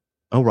out.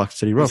 Oh,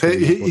 Rocksteady Row.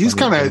 He's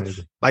kind of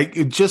like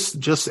just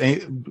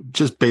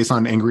based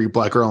on Angry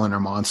Black Girl and Her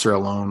Monster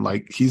alone.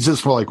 Like he's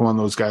just like one of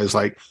those guys.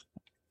 Like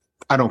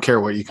I don't care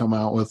what you come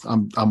out with.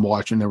 I'm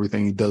watching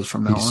everything he does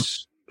from now on.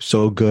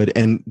 So good.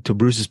 And to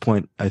Bruce's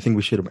point, I think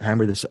we should have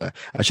hammered this.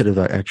 I should have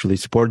actually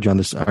supported you on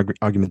this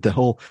argument. The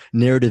whole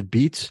narrative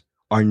beats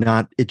are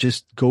not. It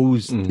just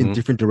goes in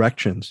different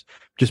directions.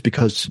 Just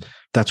because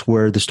that's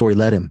where the story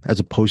led him, as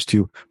opposed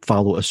to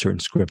follow a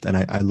certain script. And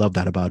I love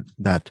that about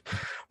that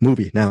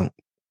movie. Now,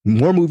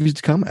 more movies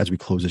to come as we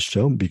close this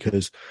show,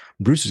 because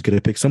Bruce is going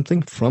to pick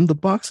something from the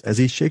box as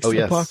he shakes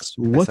the box.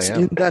 What's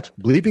in that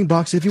bleeping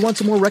box? If you want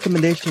some more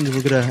recommendations,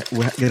 we're gonna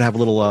have a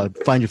little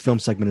Find Your Film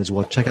segment as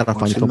well. Check out our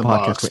Find Your Film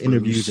podcast for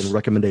interviews and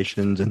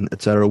recommendations and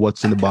etc.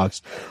 What's in the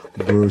box?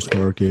 Bruce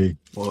Murky.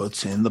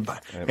 What's in the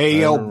box?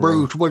 Hey, yo,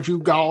 Bruce, what you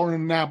got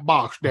in that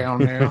box down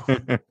there?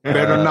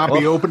 Better not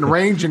be open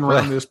ranging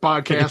around this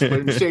podcast,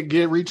 but instead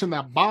reaching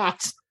that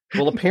box.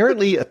 Well,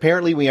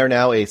 apparently we are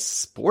now a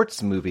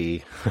sports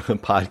movie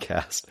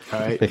podcast,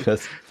 right?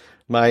 Because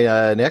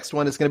my next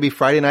one is going to be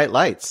Friday Night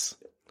Lights,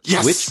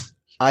 which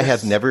I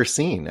have never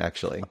seen,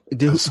 actually.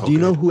 Do you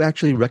know who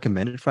actually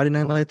recommended Friday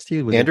Night Lights to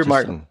you? Andrew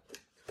Martin.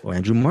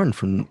 Andrew Martin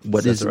from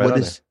what is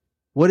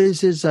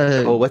his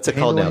what's it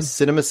called now?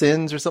 Cinema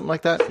Sins or something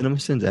like that? Cinema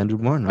Sins, Andrew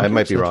Martin. I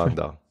might be wrong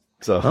though.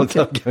 So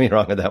don't get me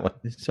wrong on that one.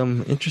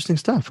 Some interesting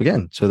stuff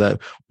again, so that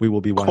we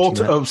will be watching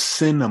Cult of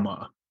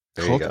Cinema.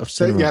 There you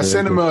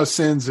Cinema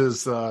Sins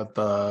is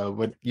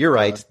what you're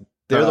right.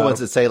 They're the ones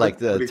that say like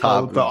the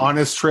top. The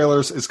honest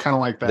trailers is kind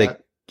of like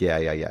that. Yeah.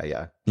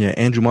 Yeah,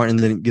 Andrew Martin.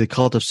 Then the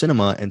Cult of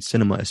Cinema, and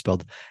cinema is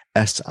spelled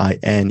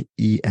Sinema.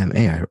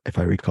 If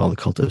I recall, the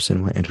Cult of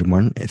Cinema. Andrew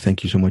Martin.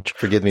 Thank you so much.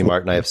 Forgive me,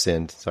 Martin. I have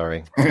sinned.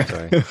 Sorry.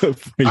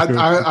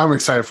 I'm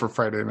excited for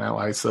Friday Night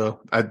Lights. So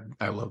I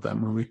love that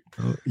movie.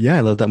 Yeah, I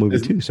love that movie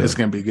too. So it's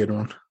gonna be a good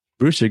one.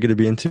 Bruce, you're going to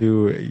be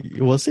into.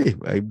 We'll see.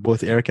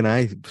 Both Eric and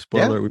I.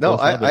 Spoiler. Yeah,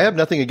 I have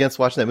nothing against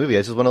watching that movie.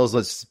 It's just one of those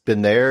that's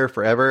been there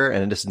forever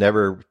and it just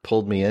never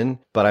pulled me in.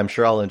 But I'm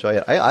sure I'll enjoy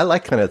it. I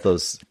like kind of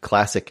those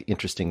classic,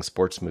 interesting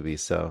sports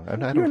movies. So I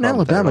don't. You're in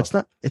Alabama.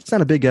 It's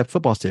not a big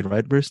football state,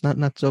 right, Bruce?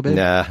 Not so big.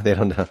 Nah, they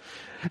don't know.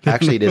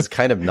 Actually, it is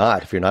kind of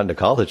not. If you're not into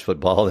college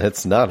football,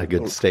 it's not a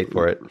good state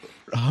for it.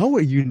 How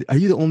are you? Are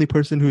you the only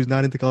person who's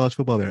not into college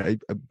football there? I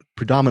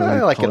predominantly.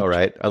 I like it. All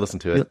right. I listen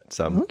to it.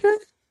 Some. Okay.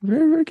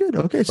 Very, very good.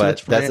 Okay, so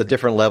that's a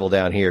different level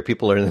down here.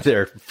 People are in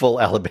their full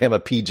Alabama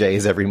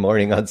PJs every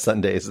morning on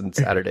Sundays and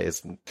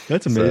Saturdays.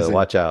 That's amazing. So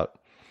watch out.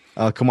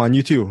 Come on,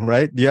 you too,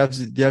 right? Do you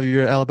have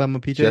your Alabama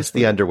PJs? Just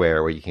the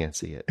underwear where you can't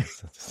see it.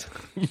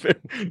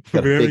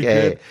 Got a big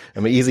A.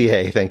 I'm an easy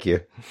A. Thank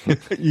you.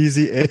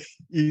 Easy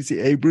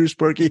A. Bruce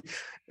Berkey.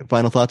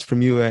 Final thoughts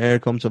from you,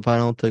 Eric Holmes. You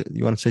want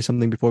to say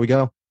something before we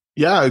go?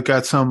 Yeah, I've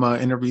got some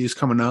interviews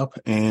coming up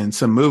and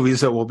some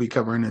movies that we'll be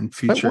covering in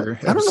future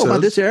episodes. I don't know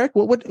about this, Eric.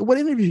 What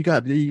interview you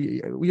got?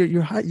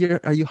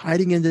 Are you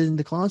hiding in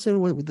the closet?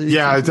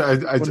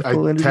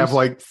 I have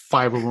like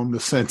 5 of them to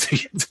send to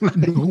you tonight.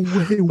 No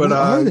way. What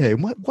are they?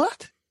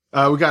 What?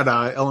 We got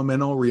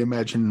Elemental,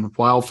 Reimagine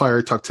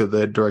Wildfire. Talked to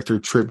the director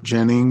Trip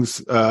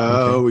Jennings.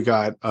 We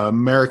got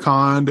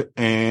Americon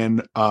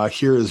and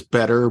Here Is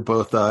Better.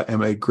 Both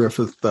M.A.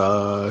 Griffith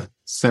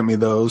sent me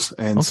those,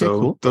 and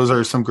cool. Those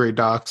are some great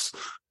docs.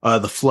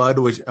 The Flood,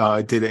 which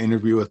I did an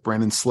interview with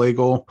Brandon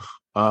Slagle,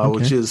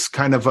 which is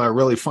kind of a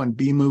really fun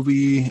B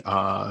movie.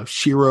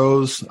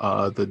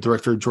 Sheroes, the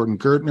director Jordan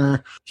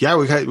Gertner. Yeah,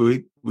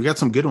 we got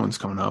some good ones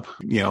coming up.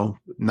 You know,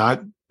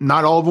 not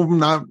all of them,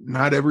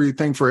 not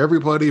everything for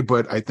everybody,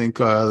 but I think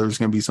there's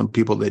going to be some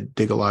people that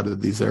dig a lot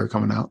of these that are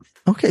coming out.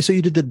 Okay, so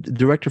you did the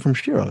director from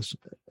Sheroes.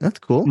 That's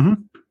cool.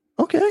 Mm-hmm.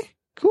 Okay,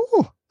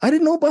 cool. I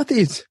didn't know about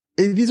these.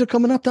 these are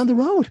coming up down the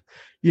road.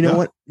 You know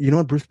what? You know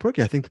what, Bruce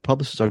Perky? I think the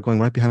publicists are going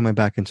right behind my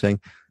back and saying,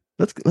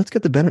 let's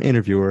get the better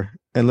interviewer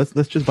and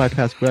let's just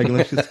bypass Greg and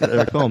let's just get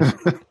Eric Holmes.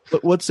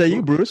 But what say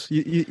you, Bruce?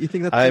 You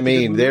think that's? I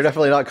mean, they're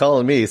definitely not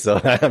calling me,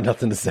 so I have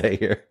nothing to say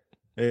here.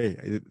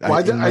 Hey,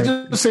 I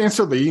just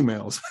answer the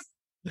emails.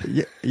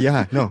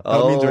 Yeah, no.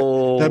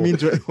 That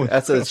means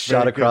that's a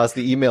shot across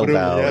the email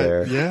bow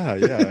there.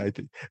 Yeah.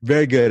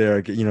 Very good,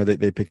 Eric. You know,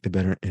 they picked the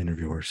better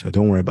interviewer, so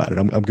don't worry about it.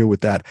 I'm good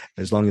with that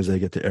as long as they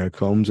get to Eric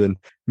Holmes and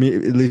me.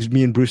 It leaves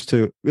me and Bruce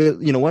to.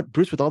 You know what,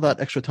 Bruce, with all that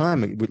extra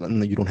time,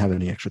 you don't have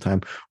any extra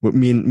time.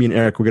 Me and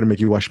Eric, we're gonna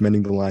make you watch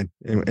Mending the Line,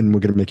 and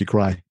we're gonna make you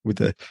cry with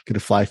get a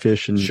fly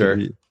fish and sure.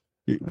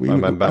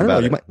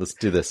 Let's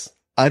do this.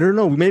 I don't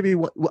know. Maybe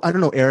I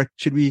don't know, Eric.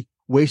 Should we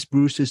waste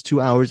Bruce's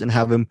 2 hours and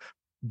have him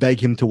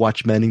beg him to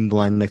watch Mending the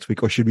Line next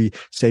week, or should we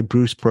say,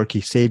 Bruce Perky,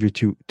 save your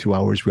two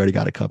hours? We already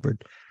got it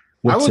covered.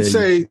 I would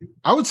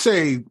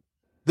say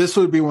this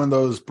would be one of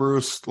those,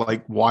 Bruce,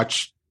 like,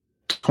 watch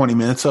 20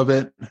 minutes of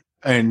it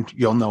and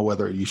you'll know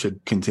whether you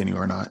should continue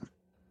or not.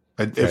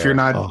 If you're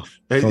not,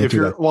 I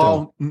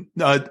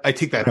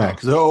take that back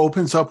because it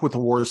opens up with a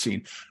war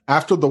scene.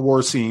 After the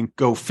war scene,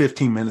 go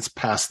 15 minutes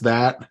past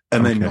that,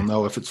 and then you'll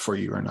know if it's for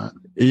you or not.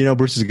 You know,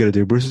 Bruce is going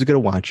to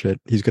watch it.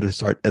 He's going to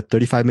start at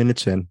 35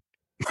 minutes in.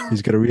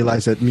 He's going to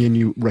realize that me and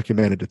you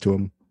recommended it to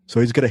him. So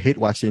he's going to hate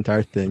watch the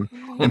entire thing,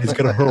 and he's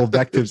going to hurl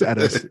vectives at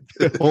us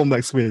all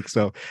next week.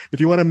 So if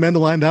you want to mend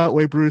the line that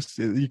way, Bruce,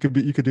 you could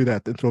do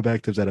that and throw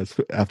vectives at us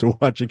after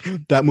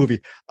watching that movie.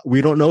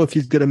 We don't know if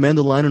he's going to mend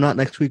the line or not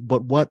next week,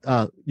 but what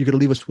you're going to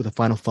leave us with a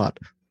final thought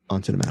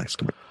on Cinematics.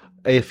 Come on.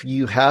 If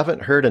you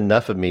haven't heard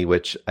enough of me,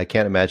 which I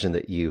can't imagine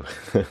that you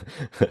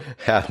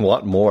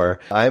want more,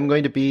 I'm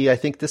going to be, I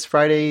think this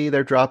Friday,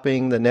 they're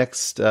dropping the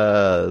next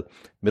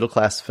middle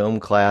class film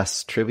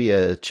class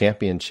trivia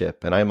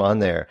championship, and I'm on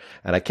there.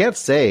 And I can't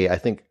say, I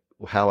think,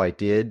 how I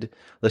did.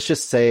 Let's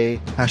just say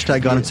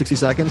hashtag gone in 60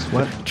 seconds.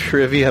 What?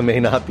 Trivia may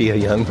not be a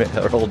young man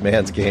or old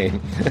man's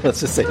game.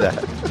 Let's just say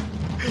that.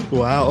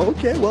 Wow.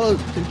 Okay. Well,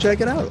 check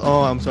it out.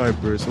 Oh, I'm sorry,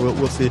 Bruce.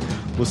 We'll see.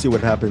 We'll see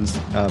what happens.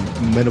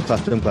 Middle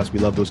class film class. We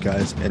love those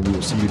guys, and we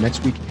will see you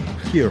next week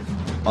here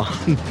on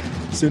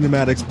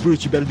Cinematics.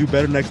 Bruce, you better do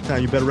better next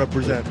time. You better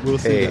represent. We'll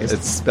see. Hey,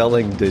 it's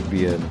spelling did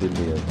me in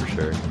for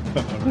sure.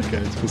 Okay.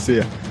 We'll see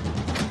you.